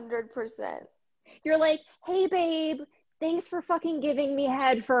 100%. You're like, hey, babe, thanks for fucking giving me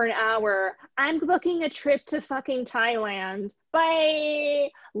head for an hour. I'm booking a trip to fucking Thailand. Bye.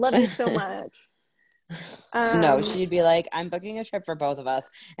 Love you so much. No, she'd be like, I'm booking a trip for both of us,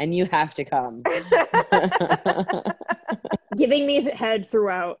 and you have to come. Giving me the head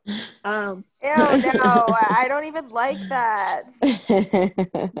throughout. Ew, no, I don't even like that.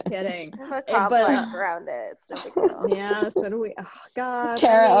 Kidding. I have a complex around it. It's no big deal. Yeah, so do we. Oh, God.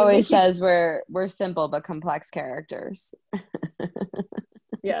 Tara I mean, always says we're simple but complex characters.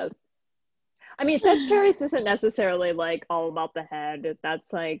 Yes. I mean, Sagittarius isn't necessarily like all about the head.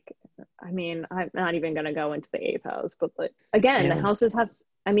 That's like, I mean, I'm not even going to go into the 8th house, but like, again, the houses have,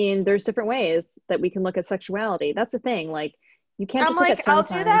 I mean, there's different ways that we can look at sexuality. That's the thing. Like, you can't just look at sun I'll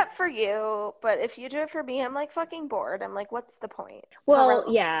signs. do that for you, but if you do it for me, I'm like fucking bored. I'm like, what's the point? Well,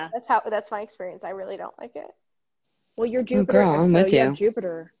 yeah. That's my experience. I really don't like it. Well, you're Jupiter. Girl, I'm with you you. have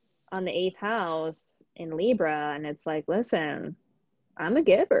Jupiter on the 8th house in Libra, and it's like, listen, I'm a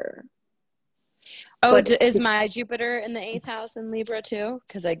giver. Oh, But is my Jupiter in the 8th house in Libra too?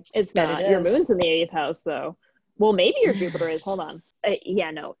 Because it's bet not. it Your is. moon's in the 8th house, though. Well, maybe your Jupiter is. Hold on. Yeah,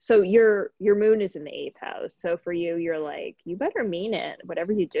 no. So your moon is in the 8th house. So for you, you're like, you better mean it.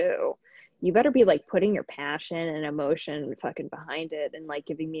 Whatever you do, you better be like putting your passion and emotion fucking behind it, and like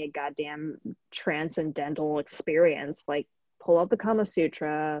giving me a goddamn transcendental experience. Like, pull out the Kama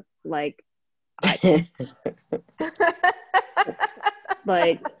Sutra. Like,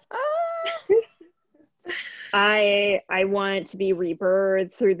 like. I want to be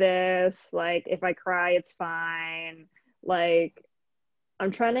rebirthed through this. Like, if I cry, it's fine. Like, I'm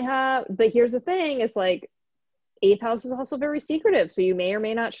trying to have, but here's the thing, is like 8th house is also very secretive. So you may or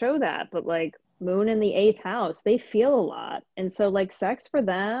may not show that, but like moon in the 8th house, they feel a lot. And so like sex for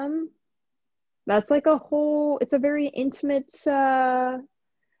them, that's like it's a very intimate, some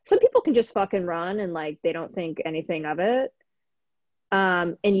people can just fucking run and like, they don't think anything of it.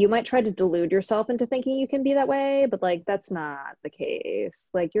 And you might try to delude yourself into thinking you can be that way, but like that's not the case.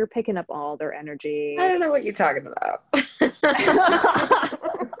 Like, you're picking up all their energy. I don't know what you're talking about.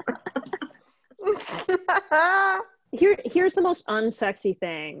 Here's the most unsexy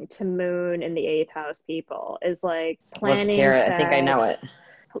thing to moon in the 8th house people is like planning. Let's hear it. Sex. I think I know it.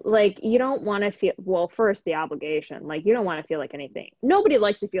 Like, you don't want to feel, well, first the obligation. Like, you don't want to feel like anything. Nobody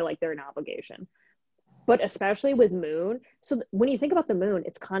likes to feel like they're an obligation. But especially with moon, so when you think about the moon,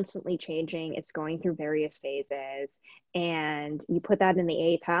 it's constantly changing. It's going through various phases. And you put that in the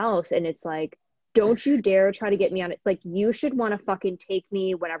 8th house, and it's like, don't you dare try to get me on it. Like, you should want to fucking take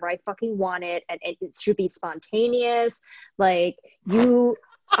me whenever I fucking want it. And it should be spontaneous. Like,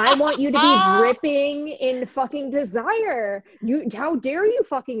 I want you to be dripping in fucking desire. How dare you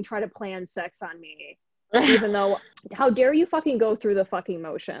fucking try to plan sex on me? Even though, how dare you fucking go through the fucking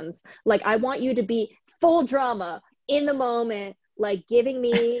motions? Like, I want you to be full drama in the moment, like giving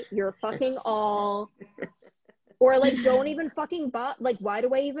me your fucking all, or like, don't even fucking like, why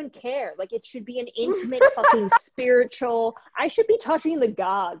do I even care? Like, it should be an intimate fucking spiritual, I should be touching the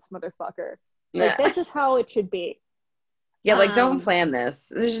gods, motherfucker. Like, this is how it should be. Yeah, like, don't plan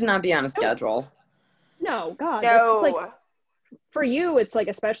this. This should not be on a schedule. No, God. No. It's like, for you, it's like,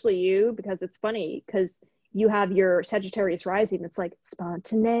 especially you, because it's funny, because you have your Sagittarius rising. It's like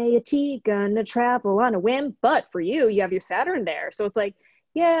spontaneity, gonna travel on a whim. But for you, you have your Saturn there. So it's like,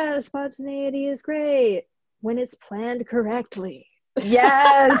 yeah, spontaneity is great when it's planned correctly.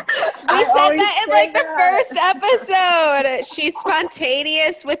 Yes. We said that in like the first episode. She's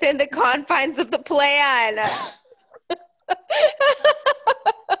spontaneous within the confines of the plan.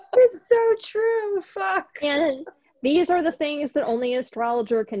 It's so true. Fuck. And these are the things that only an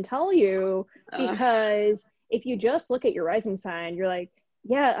astrologer can tell you, because if you just look at your rising sign, you're like,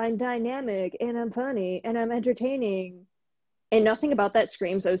 yeah, I'm dynamic and I'm funny and I'm entertaining. And nothing about that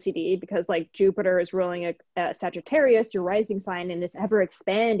screams OCD, because like Jupiter is ruling a Sagittarius, your rising sign, and it's ever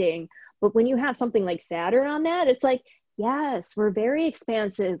expanding. But when you have something like Saturn on that, it's like, yes, we're very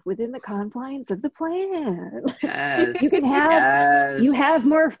expansive within the confines of the plan. Yes. You can you have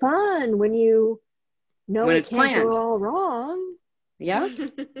more fun when you know when it it's can't planned. go all wrong. Yeah.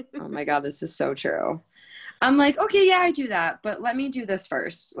 Oh my God, this is so true. I'm like, okay, yeah, I do that, but let me do this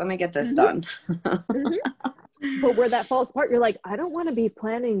first. Let me get this done. But where that falls apart, you're like, I don't want to be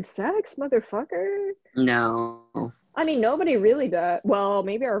planning sex, motherfucker. No. I mean, nobody really does. Well,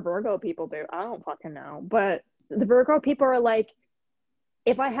 maybe our Virgo people do. I don't fucking know. But the Virgo people are like,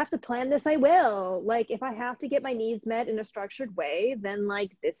 if I have to plan this, I will. Like, if I have to get my needs met in a structured way, then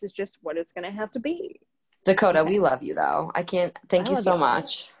like, this is just what it's going to have to be. Dakota, Okay. we love you though. I can't thank I you love so y'all.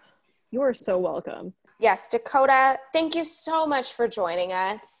 much. You are so welcome. Yes, Dakota, thank you so much for joining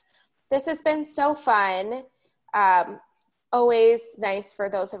us. This has been so fun. Always nice for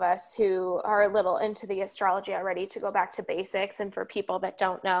those of us who are a little into the astrology already to go back to basics, and for people that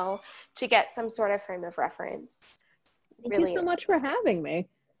don't know to get some sort of frame of reference. Thank you so much for having me.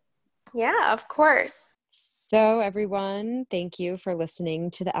 Yeah, of course. So everyone, thank you for listening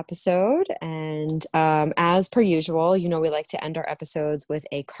to the episode. And as per usual, we like to end our episodes with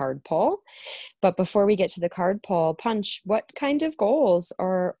a card pull. But before we get to the card pull, Punch, what kind of goals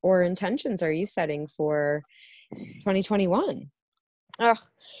or intentions are you setting for 2021?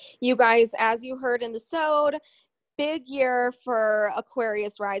 You guys, as you heard in the sode, big year for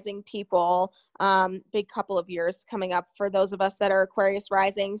Aquarius rising people. Big couple of years coming up for those of us that are Aquarius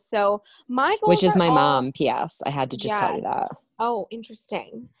rising. So my goals, which is my mom. P.S. I had to just tell you that. Oh,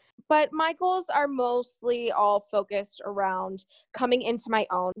 interesting. But my goals are mostly all focused around coming into my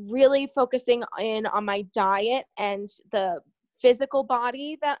own, really focusing in on my diet and the physical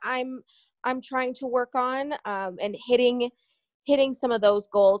body that I'm trying to work on, and hitting some of those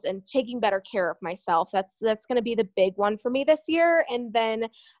goals and taking better care of myself. That's going to be the big one for me this year. And then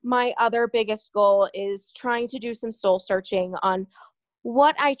my other biggest goal is trying to do some soul searching on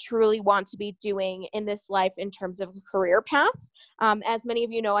what I truly want to be doing in this life in terms of a career path. As many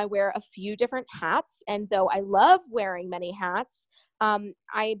of you know, I wear a few different hats, and though I love wearing many hats,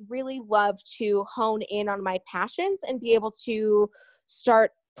 I'd really love to hone in on my passions and be able to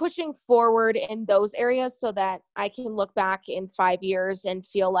start pushing forward in those areas so that I can look back in 5 years and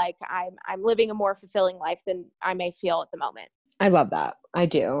feel like I'm living a more fulfilling life than I may feel at the moment. I love that. I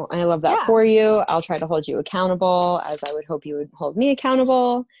do. I love that for you. I'll try to hold you accountable, as I would hope you would hold me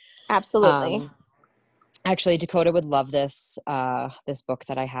accountable. Absolutely. Actually, Dakota would love this this book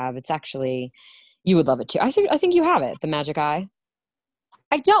that I have. It's actually, you would love it too. I think you have it, The Magic Eye.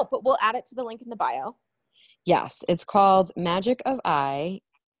 I don't, but we'll add it to the link in the bio. Yes, it's called Magic of Eye,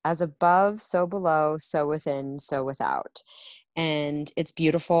 as above, so below, so within, so without. And it's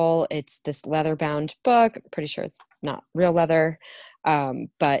beautiful. It's this leather-bound book. I'm pretty sure it's not real leather,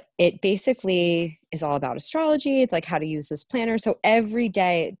 but it basically is all about astrology. It's like how to use this planner. So every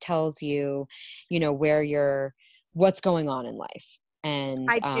day it tells you, what's going on in life. And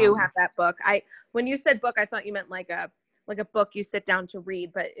I do have that book. When you said book, I thought you meant like a book you sit down to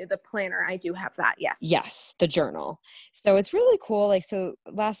read, but the planner, I do have that. Yes, the journal. So it's really cool. So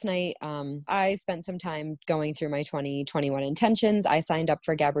last night I spent some time going through my 2021 intentions. I signed up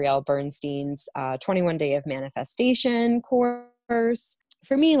for Gabrielle Bernstein's 21 Day of Manifestation course.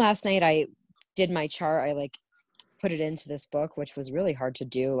 For me, last night I did my chart. I put it into this book, which was really hard to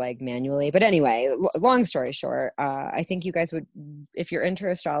do manually. But anyway, long story short, I think you guys would, if you're into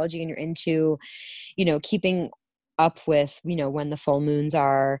astrology and you're into, keeping up with, when the full moons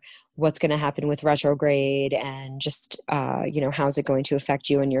are, what's going to happen with retrograde, and just, how's it going to affect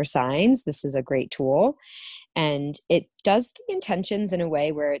you and your signs. This is a great tool. And it does the intentions in a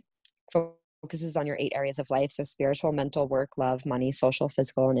way where it focuses on your 8 areas of life. So spiritual, mental, work, love, money, social,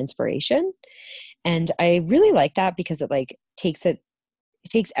 physical, and inspiration. And I really like that because it takes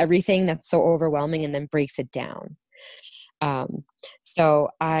everything that's so overwhelming and then breaks it down. So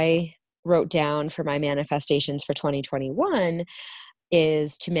I wrote down for my manifestations for 2021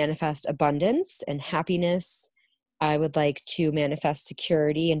 is to manifest abundance and happiness. I would like to manifest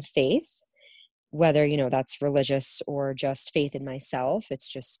security and faith, whether, that's religious or just faith in myself.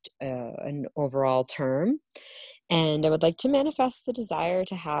 It's just an overall term. And I would like to manifest the desire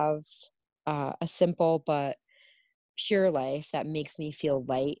to have a simple but pure life that makes me feel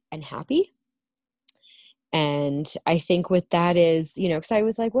light and happy. And I think with that is, because I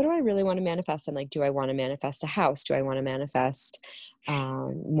was like, what do I really want to manifest? I'm like, do I want to manifest a house? Do I want to manifest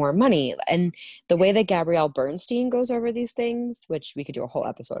more money? And the way that Gabrielle Bernstein goes over these things, which we could do a whole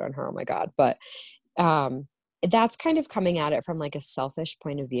episode on her, oh my God, but that's kind of coming at it from a selfish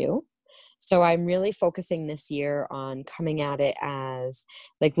point of view. So I'm really focusing this year on coming at it as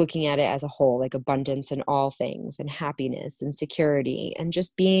looking at it as a whole, abundance in all things, and happiness and security, and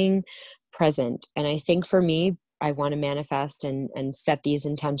just being present. And I think for me, I want to manifest and set these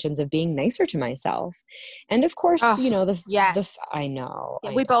intentions of being nicer to myself. And of course, I know. Yeah,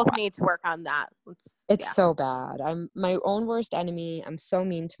 we both need to work on that. It's so bad. I'm my own worst enemy. I'm so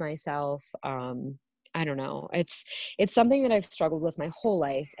mean to myself. I don't know. It's something that I've struggled with my whole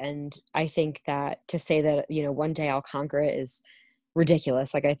life. And I think that to say that, one day I'll conquer it is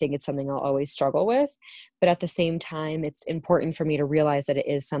ridiculous. I think it's something I'll always struggle with. But at the same time, it's important for me to realize that it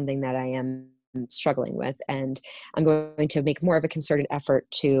is something that I am struggling with. And I'm going to make more of a concerted effort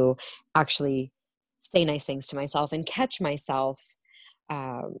to actually say nice things to myself and catch myself.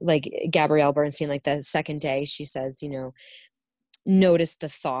 Like Gabrielle Bernstein, like the second day, she says, notice the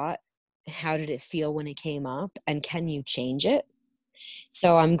thought. How did it feel when it came up? And can you change it?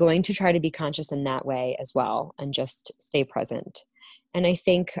 So I'm going to try to be conscious in that way as well and just stay present. And I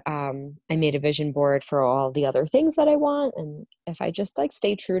think I made a vision board for all the other things that I want. And if I just like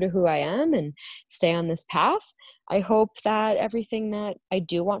stay true to who I am and stay on this path, I hope that everything that I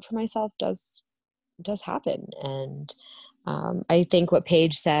do want for myself does happen. And I think what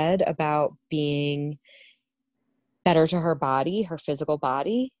Paige said about being better to her body, her physical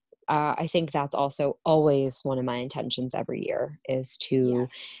body, I think that's also always one of my intentions every year, is to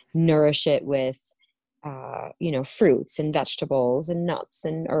nourish it with fruits and vegetables and nuts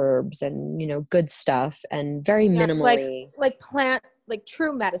and herbs and, good stuff, and very minimally. Like plant, like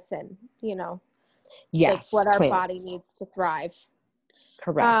true medicine, Yes. like what our plants. body needs to thrive.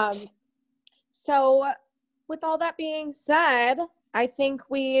 Correct. So with all that being said, I think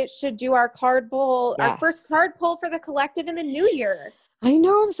we should do our card pull, our first card pull for the collective in the new year. I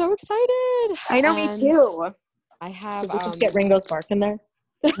know. I'm so excited. I know, me too. I have. Did we just get Ringo's bark in there?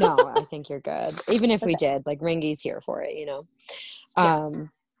 No, I think you're good. Even if we did, like Ringy's here for it, Yes.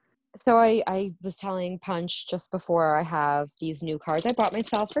 So I was telling Punch just before, I have these new cards I bought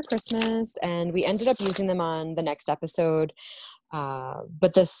myself for Christmas, and we ended up using them on the next episode.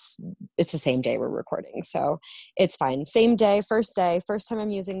 But it's the same day we're recording, so it's fine. Same day, first time I'm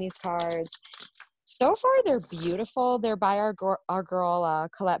using these cards. So far, they're beautiful. They're by our girl,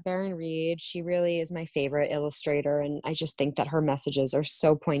 Colette Baron-Reid. She really is my favorite illustrator, and I just think that her messages are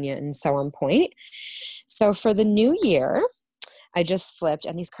so poignant and so on point. So for the new year, I just flipped,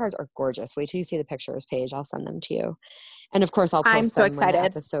 and these cards are gorgeous. Wait till you see the pictures, Paige. I'll send them to you. And of course, I'll post them when the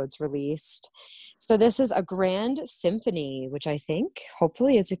episode's released. So this is a Grand Symphony, which I think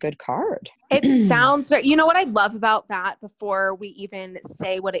hopefully is a good card. It sounds very, what I love about that, before we even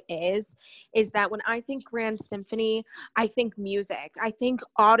say what it is that when I think Grand Symphony, I think music, I think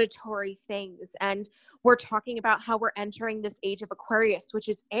auditory things. And we're talking about how we're entering this age of Aquarius, which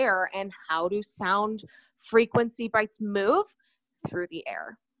is air, and how do sound frequency bites move through the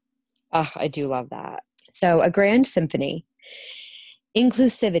air. I do love that. So a Grand Symphony.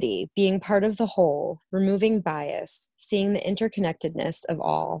 Inclusivity, being part of the whole, removing bias, seeing the interconnectedness of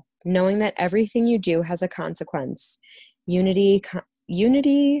all, knowing that everything you do has a consequence, unity,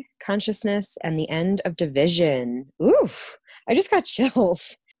 consciousness, and the end of division. Oof, I just got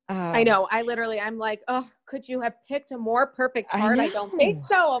chills. I know. I'm like, oh, could you have picked a more perfect card? I don't think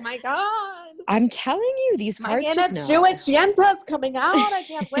so. Oh my God. I'm telling you, these cards just know. Jewish Yenta's coming out. I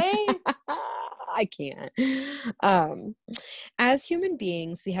can't wait. I can't. As human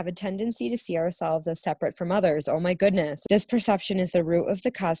beings, we have a tendency to see ourselves as separate from others. Oh my goodness. This perception is the root of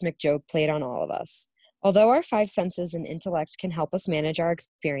the cosmic joke played on all of us. Although our five senses and intellect can help us manage our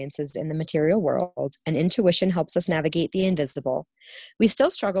experiences in the material world, and intuition helps us navigate the invisible, we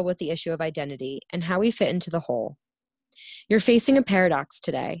still struggle with the issue of identity and how we fit into the whole. You're facing a paradox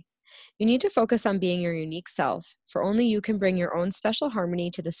today. You need to focus on being your unique self, for only you can bring your own special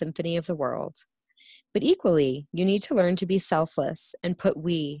harmony to the symphony of the world. But equally, you need to learn to be selfless and put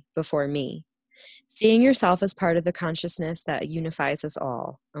we before me, seeing yourself as part of the consciousness that unifies us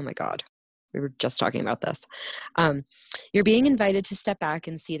all. Oh my God. We were just talking about this. You're being invited to step back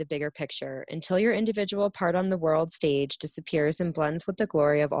and see the bigger picture until your individual part on the world stage disappears and blends with the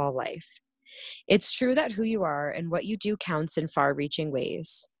glory of all life. It's true that who you are and what you do counts in far-reaching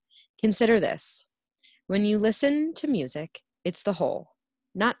ways. Consider this. When you listen to music, it's the whole,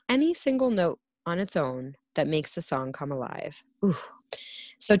 not any single note on its own, that makes a song come alive. Ooh.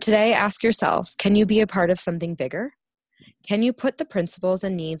 So today, ask yourself, can you be a part of something bigger? Can you put the principles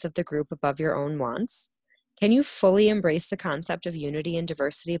and needs of the group above your own wants? Can you fully embrace the concept of unity and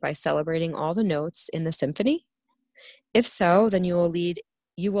diversity by celebrating all the notes in the symphony? If so, then you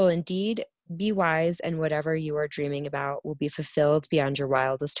will indeed be wise, and whatever you are dreaming about will be fulfilled beyond your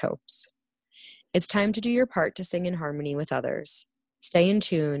wildest hopes. It's time to do your part to sing in harmony with others. Stay in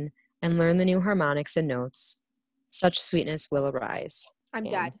tune and learn the new harmonics and notes. Such sweetness will arise. I'm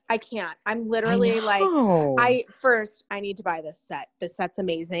dead. I can't. I'm literally I need to buy this set. This set's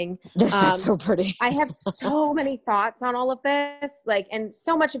amazing. This set's so pretty. I have so many thoughts on all of this, and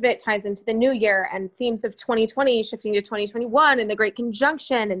so much of it ties into the new year and themes of 2020 shifting to 2021 and the Great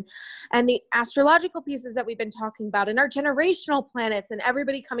Conjunction and the astrological pieces that we've been talking about and our generational planets and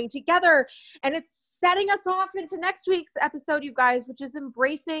everybody coming together. And it's setting us off into next week's episode, you guys, which is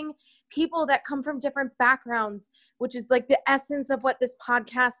embracing people that come from different backgrounds, which is like the essence of what this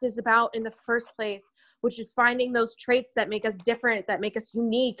podcast is about in the first place, which is finding those traits that make us different, that make us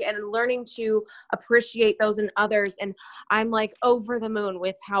unique, and learning to appreciate those in others. And I'm like over the moon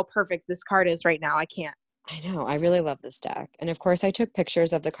with how perfect this card is right now. I can't. I know. I really love this deck. And of course, I took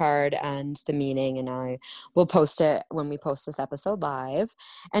pictures of the card and the meaning, and I will post it when we post this episode live.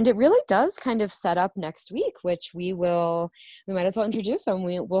 And it really does kind of set up next week, which we might as well introduce him.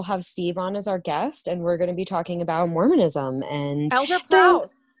 We'll have Steve on as our guest, and we're going to be talking about Mormonism and Elder Prowse.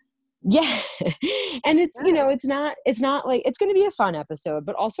 Yeah. And it's, it's not like, it's going to be a fun episode,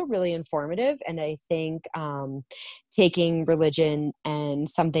 but also really informative. And I think taking religion and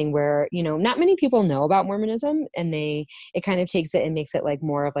something where, not many people know about Mormonism, and it kind of takes it and makes it like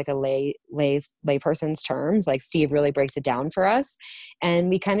more of like a lay person's terms. Like Steve really breaks it down for us. And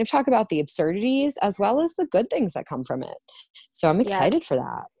we kind of talk about the absurdities as well as the good things that come from it. So I'm excited for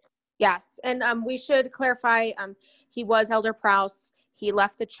that. Yes. And we should clarify, he was Elder Prowse. He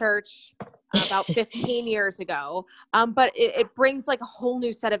left the church about 15 years ago. But it brings like a whole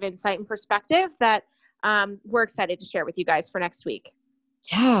new set of insight and perspective that we're excited to share with you guys for next week.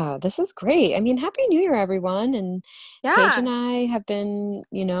 Yeah, this is great. I mean, Happy New Year, everyone. And Paige and I have been,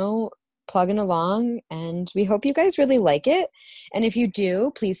 plugging along, and we hope you guys really like it. And if you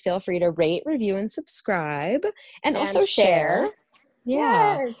do, please feel free to rate, review, and subscribe, and also share.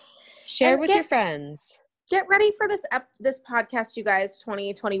 Yeah. Yes. Share with your friends. Get ready for this podcast, you guys,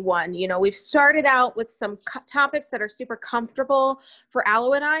 2021. We've started out with some topics that are super comfortable for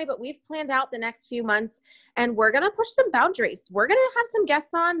Aloe and I, but we've planned out the next few months, and we're going to push some boundaries. We're going to have some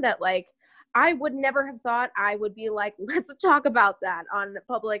guests on that, like, I would never have thought I would be like, let's talk about that on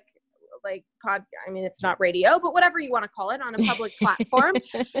public, like, I mean, it's not radio, but whatever you want to call it, on a public platform.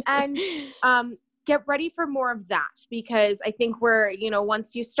 And, get ready for more of that, because I think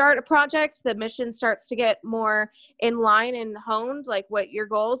once you start a project, the mission starts to get more in line and honed, like what your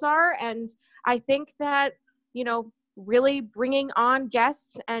goals are. And I think that, really bringing on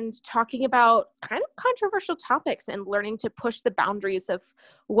guests and talking about kind of controversial topics and learning to push the boundaries of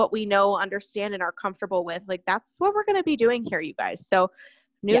what we know, understand, and are comfortable with, like, that's what we're going to be doing here, you guys. So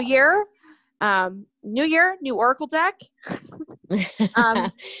New Year, new Oracle deck.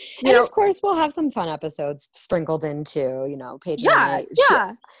 And of course we'll have some fun episodes sprinkled into, Paige and I,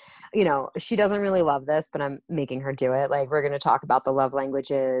 she doesn't really love this, but I'm making her do it. Like, we're going to talk about the love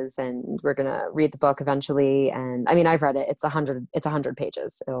languages, and we're going to read the book eventually. And I mean, I've read it. It's 100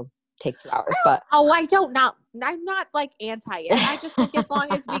 pages. It'll take 2 hours, but I'm not like anti it. I just think as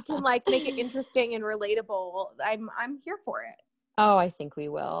long as we can like make it interesting and relatable, I'm here for it. Oh, I think we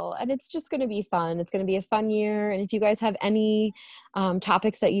will. And it's just going to be fun. It's going to be a fun year. And if you guys have any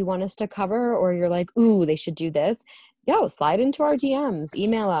topics that you want us to cover, or you're like, ooh, they should do this, slide into our DMs.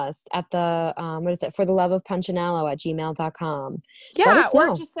 Email us at the, for the love of punch and aloe @gmail.com. Yeah,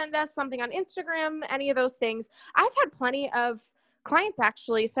 or just send us something on Instagram, any of those things. I've had plenty of clients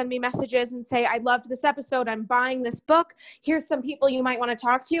actually send me messages and say, I loved this episode. I'm buying this book. Here's some people you might want to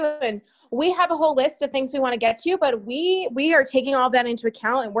talk to. And we have a whole list of things we want to get to, but we are taking all of that into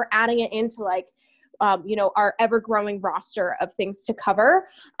account, and we're adding it into like, our ever-growing roster of things to cover.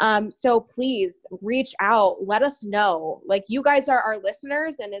 So please reach out. Let us know. Like, you guys are our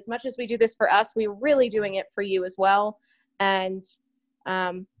listeners, and as much as we do this for us, we're really doing it for you as well. And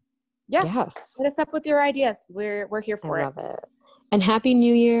yes, hit us up with your ideas. We're here for it. I love it. And Happy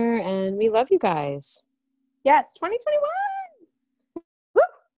New Year, and we love you guys. Yes, 2021.